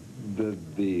 the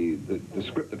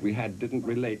script that we had didn't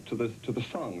relate to the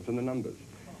songs and the numbers.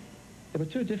 There were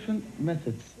 2 different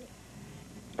methods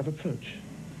of approach.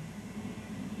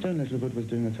 Joan Littlewood was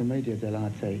doing a commedia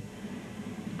dell'arte,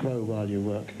 grow while you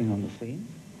work thing on the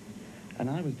scenes, and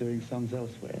I was doing songs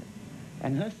elsewhere,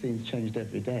 and her scenes changed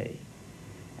every day,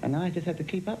 and I just had to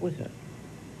keep up with her.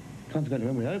 Consequently,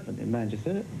 when we opened in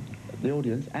Manchester, the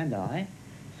audience and I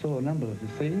saw a number of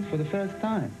the scenes for the first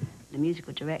time. The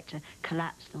musical director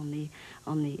collapsed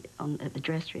at the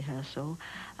dress rehearsal.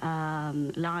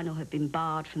 Lionel had been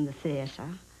barred from the theatre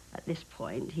at this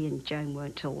point. He and Joan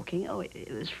weren't talking. Oh,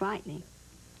 it was frightening.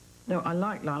 No, I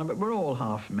like Lionel, but we're all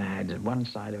half mad. One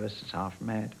side of us is half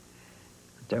mad.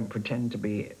 I don't pretend to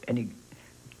be any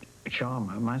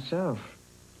charmer myself.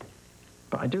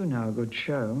 But I do know a good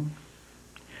show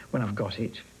when I've got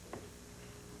it.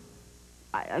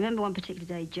 I remember one particular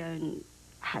day Joan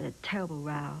had a terrible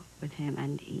row with him,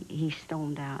 and he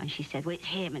stormed out, and she said, well, it's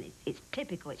him, and it's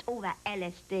typical, it's all that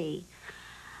LSD.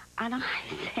 And I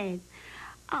said,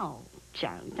 oh,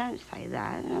 Joan, don't say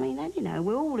that. I mean, you know,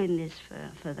 we're all in this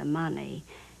for the money.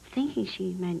 Thinking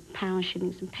she meant pounds,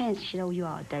 shillings, and pence. She said, oh, you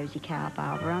are a dozy cow,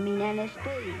 Barbara. I mean,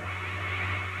 LSD.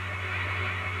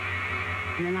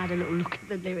 And then I had a little look at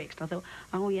the lyrics, and I thought,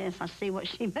 oh, yes, I see what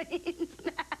she means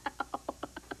now.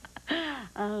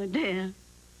 Oh, dear.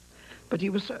 But he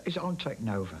was his own taken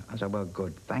over. I said, well,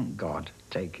 good, thank God,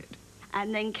 take it.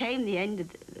 And then came the end of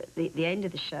the end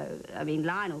of the show. I mean,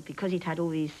 Lionel, because he'd had all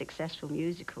these successful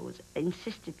musicals,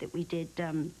 insisted that we did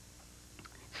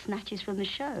snatches from the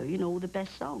show, you know, all the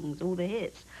best songs, all the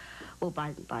hits. Well,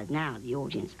 by now, the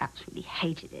audience absolutely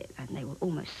hated it, and they were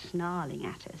almost snarling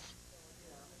at us.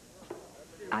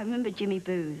 I remember Jimmy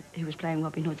Booth, who was playing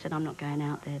Robin Hood, said, I'm not going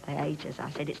out there, they hate us.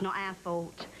 I said, it's not our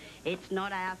fault. It's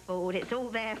not our fault. It's all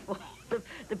their fault.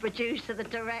 The producer, the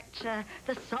director,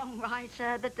 the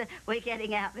songwriter, we're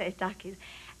getting out there, duckies.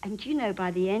 And you know,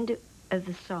 by the end of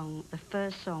the song, the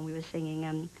first song, we were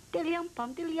singing,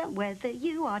 dilly-um-bum, dilly-um, whether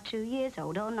you are 2 years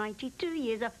old or 92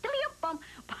 years old, dilly-um-bum.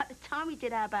 By the time we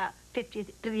did our about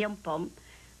 50th dilly-um-bum,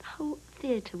 the whole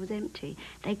theatre was empty.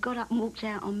 They got up and walked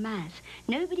out en masse.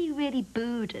 Nobody really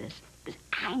booed us. It was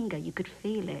anger. You could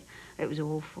feel it. It was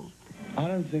awful. I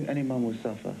don't think anyone will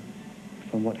suffer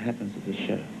from what happens at the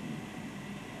show.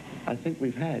 I think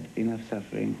we've had enough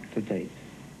suffering to date.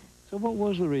 So what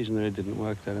was the reason that it didn't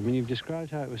work then? I mean, you've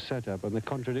described how it was set up and the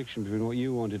contradiction between what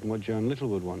you wanted and what Joan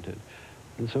Littlewood wanted.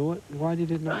 And so why did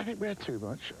it not? I think we had too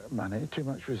much money, too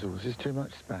much resources, too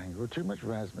much spangle, too much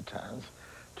razzmatazz,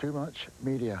 too much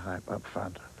media hype up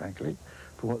front, frankly,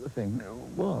 for what the thing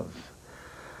was.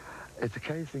 It's a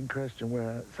case in question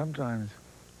where sometimes,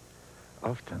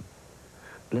 often,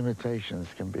 limitations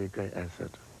can be a great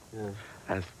asset,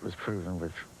 as was proven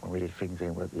with when we did Things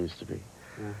Ain't What They Used to Be,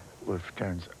 with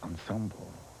Joan's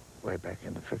ensemble way back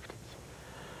in the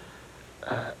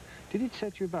 50s. Did it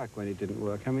set you back when it didn't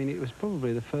work? I mean, it was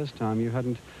probably the first time you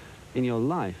hadn't, in your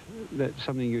life, that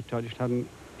something you touched hadn't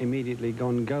immediately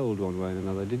gone gold one way or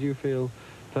another. Did you feel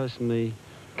personally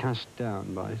cast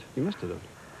down by it? You must have done.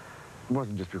 It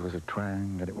wasn't just because of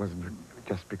twang, and it wasn't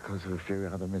just because of a few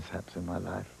other mishaps in my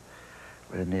life,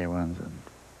 where near ones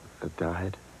had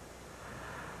died.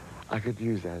 I could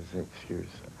use that as an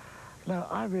excuse. No,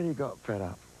 I really got fed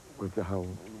up with the whole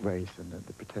race and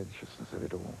the pretentiousness of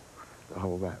it all, the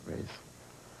whole rat race.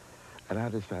 And I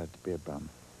decided to be a bum,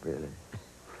 really.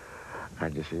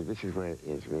 And you see, this is where it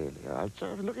is, really. I was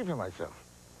looking for myself.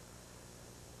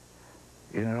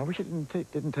 You know, I wish it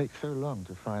didn't take so long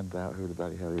to find out who the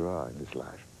bloody hell you are in this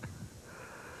life.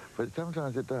 But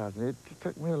sometimes it does, and it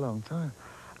took me a long time.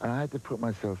 And I had to put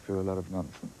myself through a lot of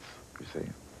nonsense, you see.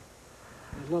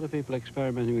 There's a lot of people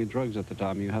experimenting with drugs at the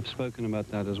time. You have spoken about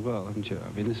that as well, haven't you?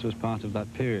 I mean, this was part of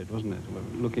that period, wasn't it?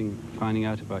 Finding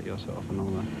out about yourself and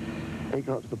all that. It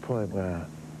got to the point where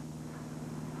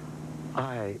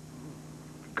I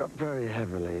got very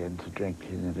heavily into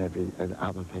drinking and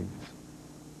other things.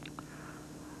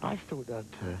 I thought that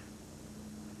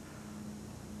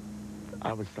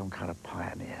I was some kind of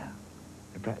pioneer.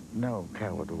 In fact, Noel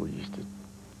Coward always used to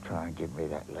try and give me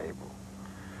that label.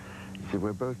 He said,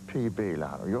 we're both PB,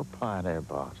 Lionel. You're Pioneer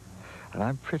Bart, and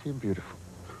I'm pretty and beautiful.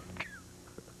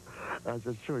 I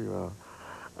said, sure you are.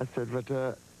 I said,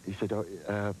 but, he said, oh,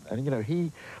 and you know,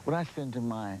 when I sent him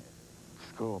my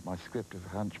script of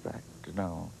Hunchback to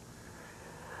Noel,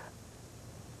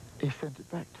 he sent it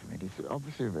back to me, and he said,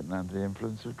 obviously written under the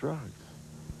influence of drugs.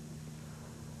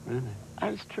 Really?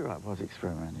 And it's true, I was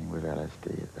experimenting with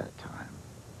LSD at that time.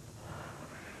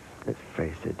 Let's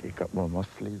face it got more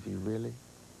sleazy, really.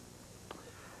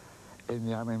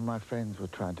 I mean, my friends were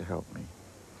trying to help me,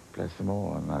 bless them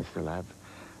all, and I still have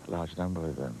a large number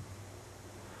of them.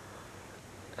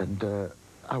 And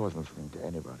I wasn't listening to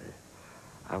anybody.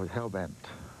 I was hell-bent.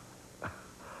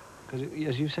 Because,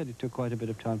 as you said, it took quite a bit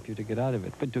of time for you to get out of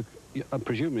it, but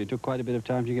presumably it took quite a bit of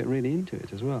time to get really into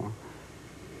it as well.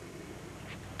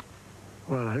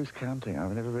 Well, who's counting?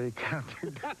 I've never really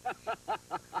counted.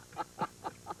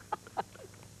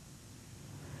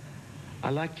 I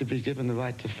like to be given the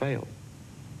right to fail.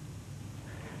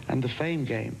 And the fame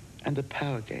game, and the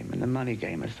power game, and the money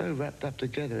game are so wrapped up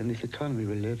together in this economy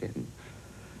we live in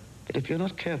that if you're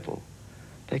not careful,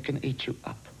 they can eat you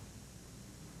up.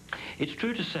 It's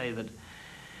true to say that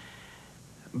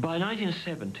By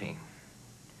 1970,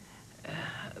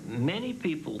 many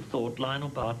people thought Lionel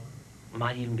Bart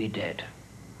might even be dead.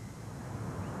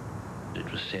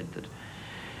 It was said that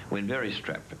when very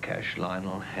strapped for cash,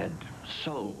 Lionel had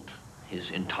sold his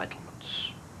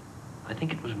entitlements. I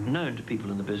think it was known to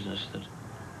people in the business that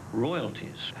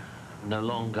royalties no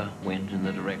longer went in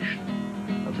the direction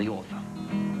of the author.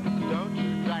 Don't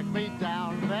you drag me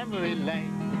down memory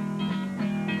lane.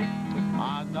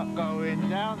 I'm not going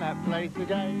down that place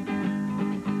again.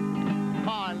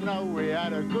 I know we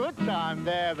had a good time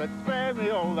there, but spare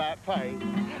me all that pain.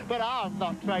 But I'm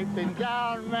not traipsing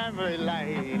down memory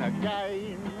lane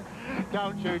again.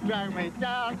 Don't you drag me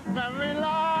down memory lane.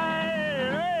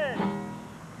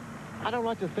 I don't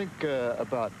like to think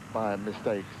about my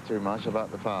mistakes too much,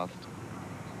 about the past,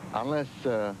 unless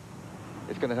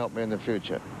it's going to help me in the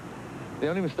future. The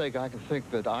only mistake I can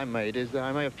think that I made is that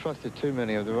I may have trusted too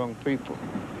many of the wrong people.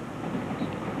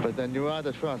 But then you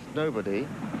either trust nobody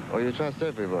or you trust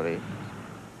everybody.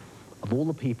 Of all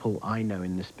the people I know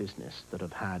in this business that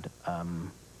have had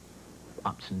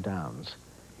ups and downs,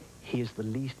 he is the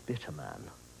least bitter man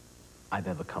I've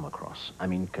ever come across. I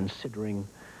mean, considering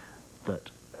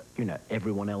that, you know,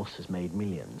 everyone else has made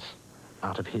millions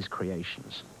out of his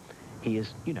creations, he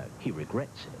is, you know, he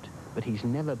regrets it, but he's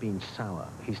never been sour.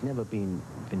 He's never been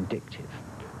vindictive.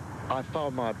 I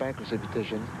filed my bankruptcy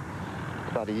petition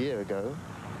about a year ago,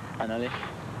 and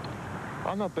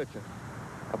I'm not bitter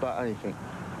about anything.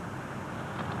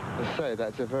 I say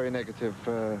that's a very negative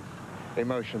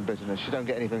emotion, bitterness. You don't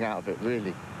get anything out of it,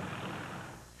 really.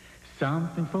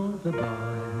 Something for the boy.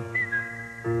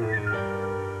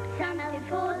 Something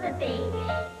for the beach.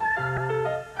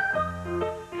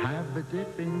 Have a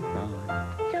dip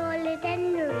inside. Solid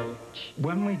and rich.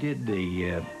 When we did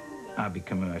the Abbey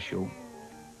commercial,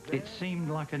 it seemed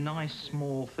like a nice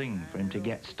small thing for him to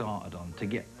get started on, to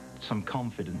get some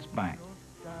confidence back.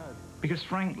 Because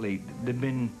frankly, there'd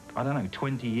been, I don't know,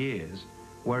 20 years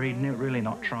where he'd really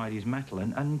not tried his mettle,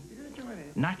 and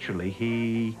naturally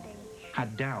he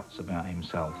had doubts about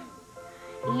himself.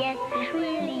 Yes, it's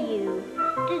really you.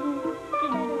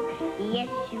 Yes,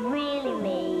 it's really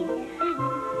me.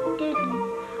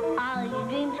 All your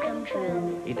dreams come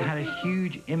true. It had a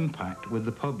huge impact with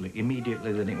the public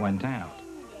immediately that it went out.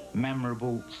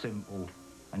 Memorable, simple,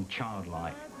 and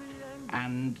childlike.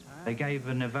 And they gave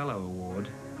a Novello Award,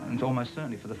 and almost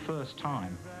certainly for the first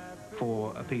time,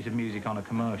 for a piece of music on a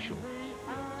commercial.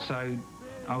 So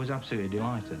I was absolutely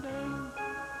delighted.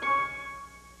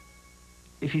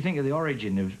 If you think of the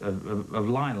origin of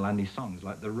Lionel and his songs,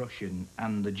 like the Russian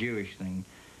and the Jewish thing,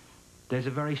 there's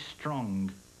a very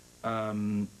strong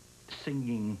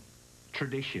singing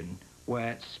tradition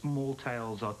where small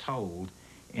tales are told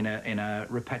in a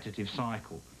repetitive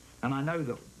cycle. And I know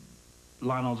that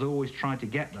Lionel's always tried to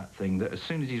get that thing, that as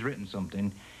soon as he's written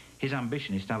something, his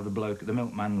ambition is to have the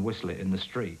milkman whistle it in the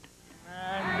street.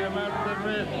 And you must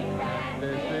admit,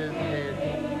 this is it,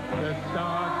 the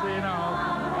starting of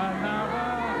another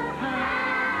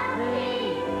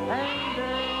happy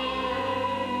ending.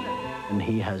 And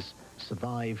he has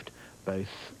survived both,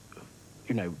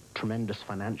 you know, tremendous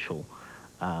financial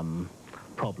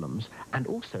problems and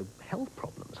also health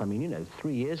problems. I mean, you know,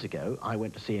 3 years ago, I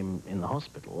went to see him in the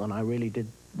hospital, and I really did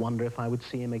wonder if I would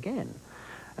see him again,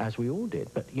 as we all did.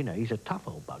 But, you know, he's a tough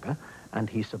old bugger, and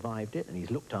he survived it, and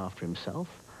he's looked after himself,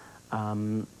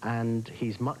 and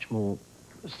he's much more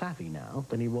savvy now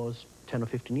than he was 10 or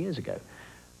 15 years ago.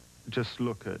 Just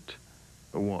look at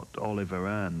what Oliver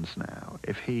earns now.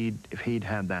 If he'd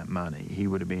had that money, he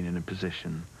would have been in a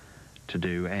position to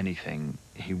do anything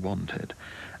he wanted.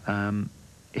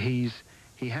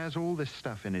 He has all this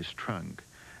stuff in his trunk,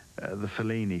 the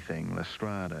Fellini thing, La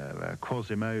Strada,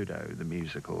 Quasimodo, the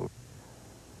musical.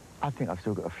 I think I've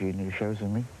still got a few new shows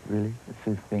in me, really. A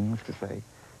few things to say,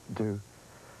 do.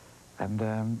 And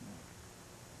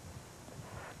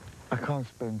I can't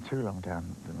spend too long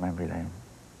down the memory lane,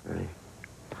 really.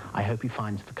 I hope he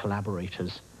finds the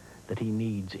collaborators that he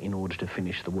needs in order to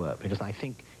finish the work, because I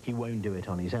think he won't do it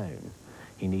on his own.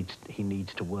 He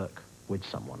needs to work with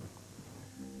someone.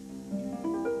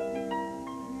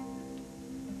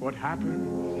 What happens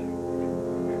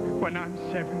when I'm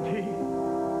 70?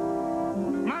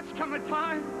 Must come a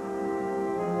time,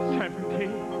 70,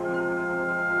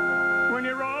 when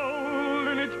you're old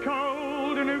and it's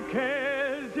cold, and who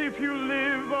cares if you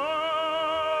live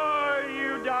or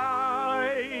you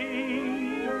die?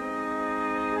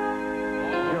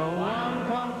 Your one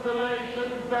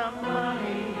consolation, some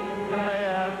money you may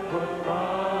have put by.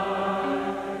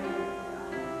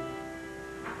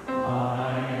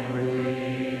 I'm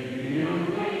reviewing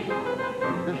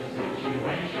the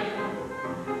situation.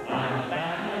 I'm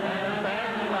back.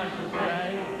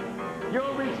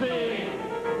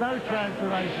 no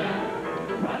transformation.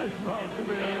 Most wrong to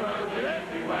be wrong in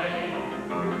every way.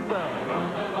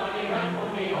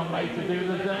 I'm made to do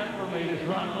the dirt for me. This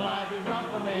rotten life is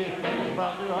not for me. It's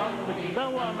far too hot for me.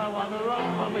 Don't want no one to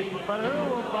wrong for me. But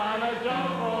who will find a job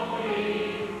for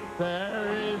me?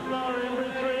 There is no in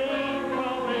between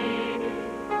for me.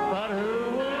 But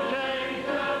who will change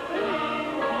the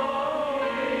thing for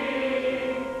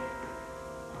me?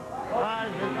 I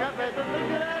just got better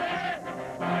thinking at it.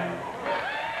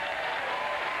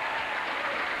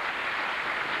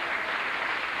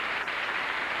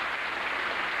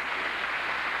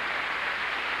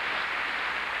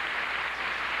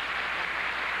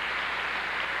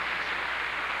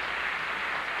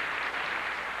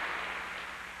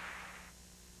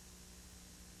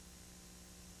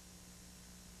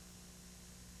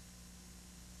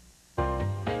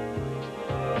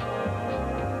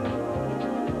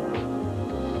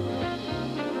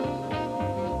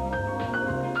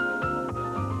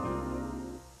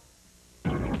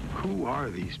 Who are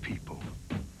these people?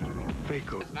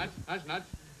 Fakos. That's nuts.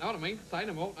 Know what I mean? Say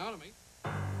no more. Know what I mean?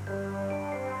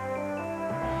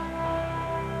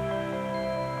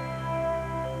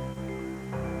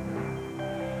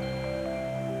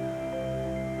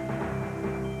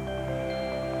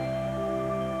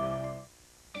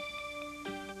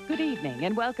 Good evening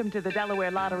and welcome to the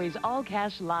Delaware Lottery's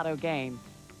all-cash lotto game.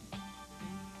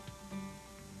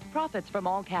 Profits from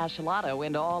all-cash lotto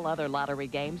and all other lottery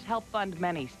games help fund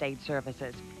many state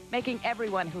services, making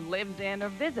everyone who lives in or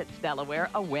visits Delaware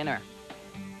a winner.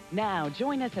 Now,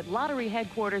 join us at lottery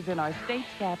headquarters in our state's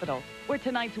capital, where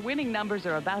tonight's winning numbers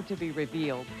are about to be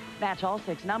revealed. Match all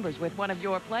 6 numbers with one of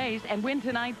your plays and win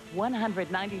tonight's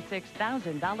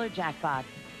 $196,000 jackpot.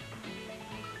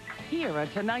 Here are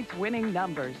tonight's winning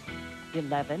numbers: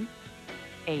 11,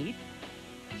 8,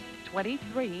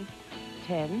 23,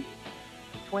 10,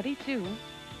 22,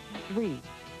 3.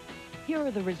 Here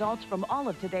are the results from all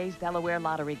of today's Delaware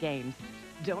lottery games.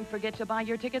 Don't forget to buy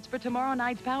your tickets for tomorrow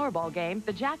night's Powerball game.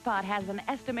 The jackpot has an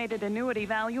estimated annuity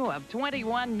value of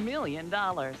 $21 million.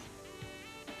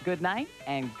 Good night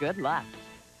and good luck.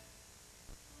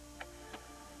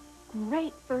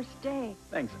 Great first day.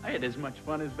 Thanks. I had as much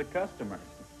fun as the customers.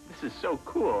 This is so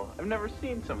cool. I've never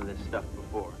seen some of this stuff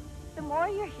before. The more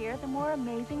you're here, the more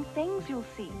amazing things you'll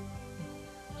see.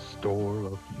 Store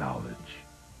of knowledge.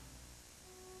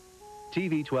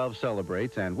 TV 12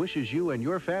 celebrates and wishes you and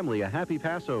your family a happy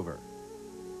Passover.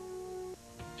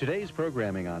 Today's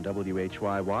programming on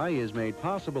WHYY is made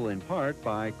possible in part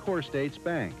by Core States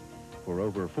Bank. For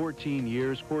over 14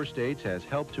 years, Core States has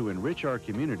helped to enrich our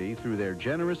community through their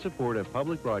generous support of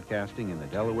public broadcasting in the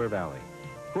Delaware Valley.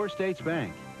 Core States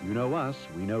Bank. You know us,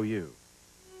 we know you.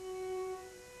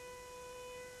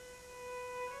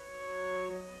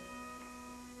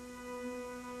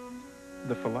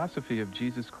 The philosophy of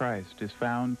Jesus Christ is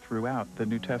found throughout the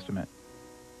New Testament.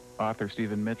 Author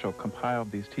Stephen Mitchell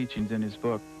compiled these teachings in his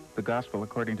book, The Gospel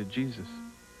According to Jesus.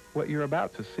 What you're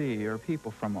about to see are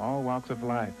people from all walks of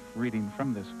life reading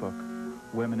from this book.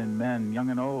 Women and men,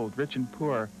 young and old, rich and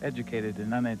poor, educated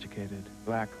and uneducated,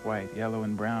 black, white, yellow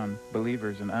and brown,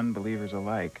 believers and unbelievers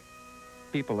alike.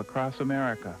 People across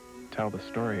America tell the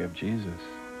story of Jesus.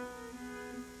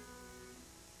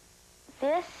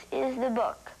 This is the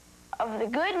book of the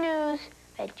good news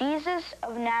that Jesus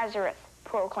of Nazareth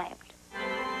proclaimed.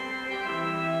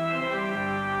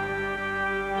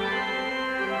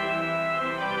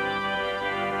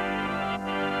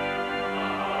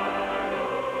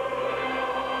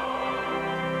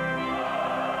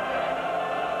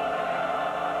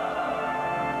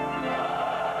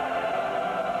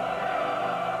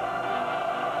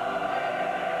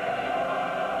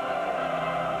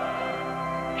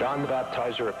 John the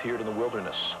Baptizer appeared in the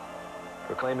wilderness,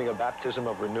 proclaiming a baptism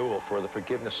of renewal for the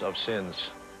forgiveness of sins.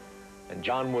 And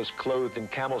John was clothed in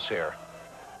camel's hair,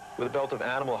 with a belt of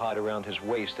animal hide around his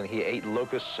waist, and he ate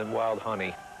locusts and wild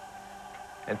honey.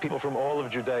 And people from all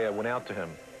of Judea went out to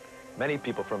him, many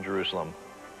people from Jerusalem,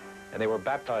 and they were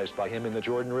baptized by him in the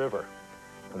Jordan River,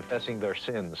 confessing their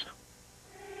sins.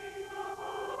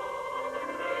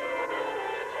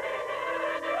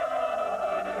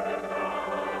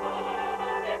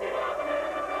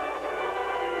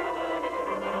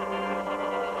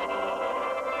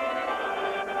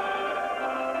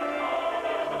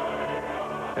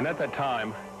 And at that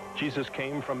time, Jesus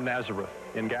came from Nazareth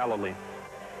in Galilee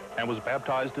and was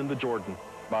baptized in the Jordan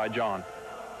by John.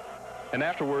 And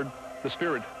afterward, the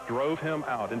Spirit drove him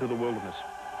out into the wilderness.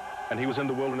 And he was in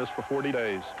the wilderness for 40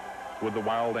 days with the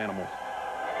wild animals.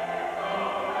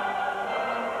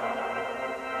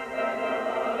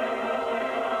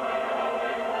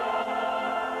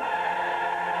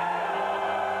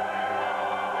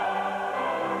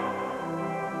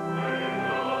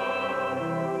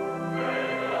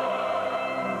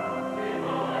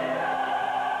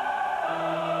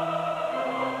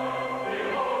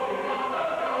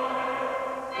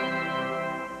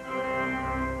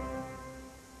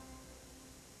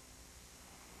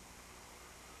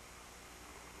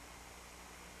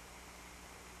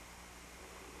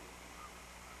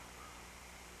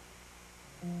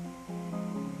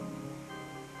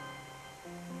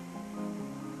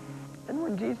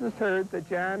 When Jesus heard that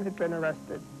John had been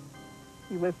arrested,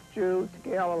 he withdrew to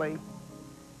Galilee,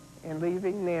 and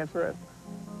leaving Nazareth,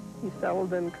 he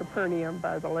settled in Capernaum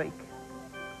by the lake,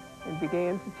 and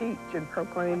began to teach and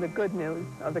proclaim the good news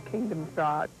of the kingdom of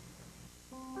God.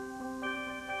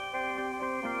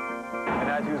 And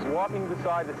as he was walking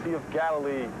beside the Sea of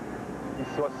Galilee, he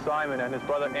saw Simon and his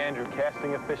brother Andrew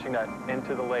casting a fishing net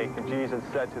into the lake, and Jesus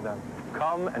said to them,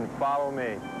 "Come and follow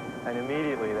me." And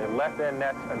immediately they left their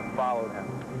nets and followed him.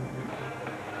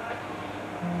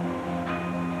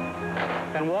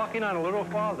 And walking on a little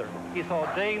farther, he saw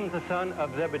James the son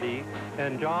of Zebedee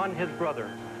and John his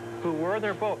brother, who were in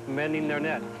their boat mending their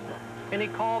nets. And he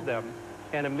called them,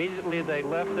 and immediately they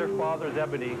left their father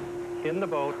Zebedee in the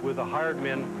boat with the hired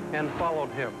men and followed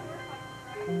him.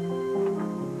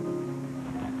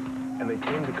 And they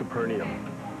came to Capernaum.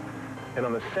 And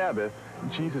on the Sabbath,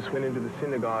 Jesus went into the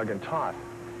synagogue and taught.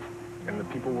 And the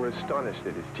people were astonished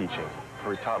at his teaching,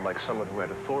 for he taught like someone who had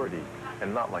authority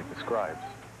and not like the scribes.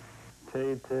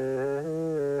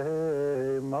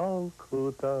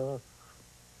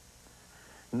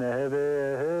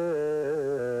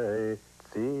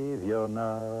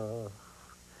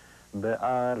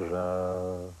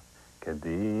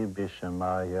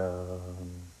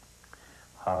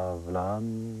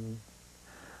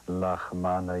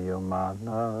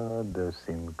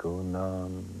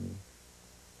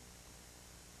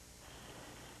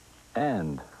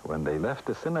 And when they left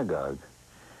the synagogue,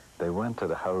 they went to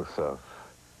the house of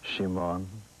Shimon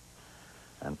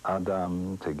and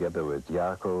Adam together with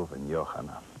Yaakov and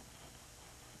Yochanan.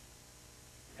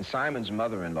 And Simon's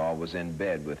mother-in-law was in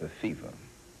bed with a fever.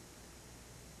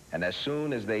 And as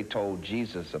soon as they told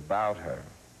Jesus about her,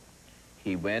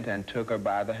 he went and took her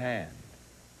by the hand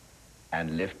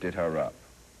and lifted her up.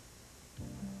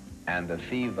 And the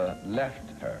fever left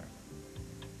her,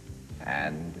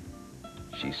 and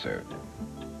she served him.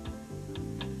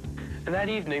 And that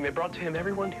evening they brought to him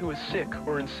everyone who was sick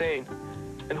or insane,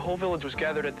 and the whole village was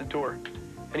gathered at the door,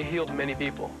 and he healed many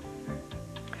people.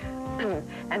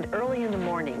 And early in the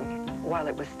morning, while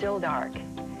it was still dark,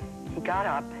 he got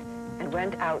up and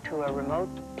went out to a remote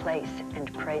place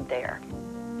and prayed there.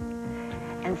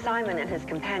 And Simon and his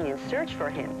companions searched for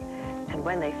him, and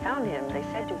when they found him, they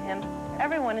said to him,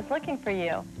 "Everyone is looking for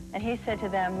you." And he said to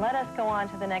them, "Let us go on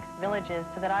to the next villages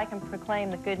so that I can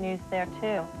proclaim the good news there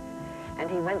too." And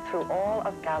he went through all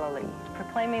of Galilee,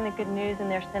 proclaiming the good news in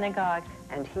their synagogues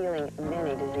and healing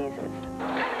many diseases.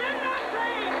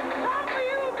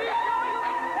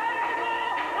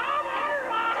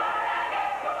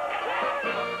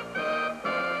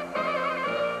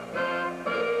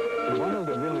 In one of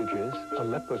the villages, a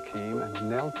leper came and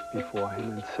knelt before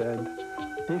him and said,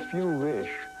 "If you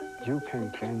wish, you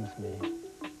can cleanse me."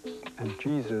 And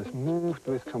Jesus, moved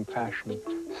with compassion,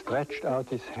 stretched out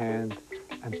his hand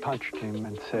and touched him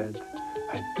and said,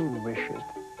 "I do wish it,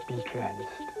 be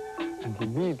cleansed." And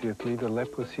immediately the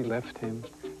leprosy left him,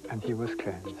 and he was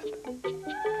cleansed.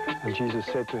 And Jesus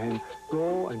said to him,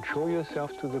 "Go and show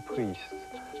yourself to the priests,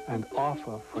 and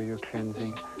offer for your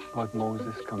cleansing what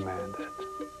Moses commanded."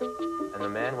 And the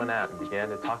man went out and began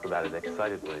to talk about it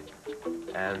excitedly,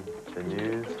 and the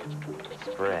news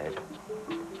spread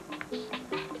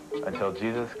until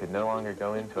Jesus could no longer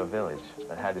go into a village,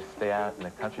 but had to stay out in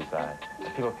the countryside,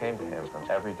 and people came to him from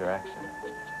every direction.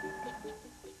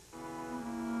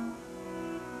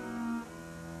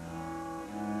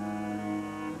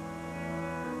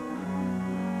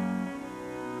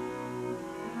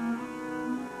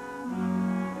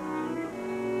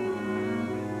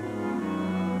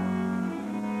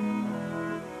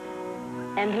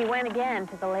 And he went again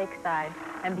to the lakeside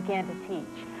and began to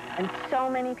teach. And so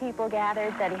many people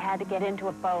gathered that he had to get into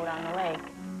a boat on the lake.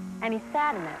 And he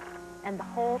sat in it, and the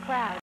whole crowd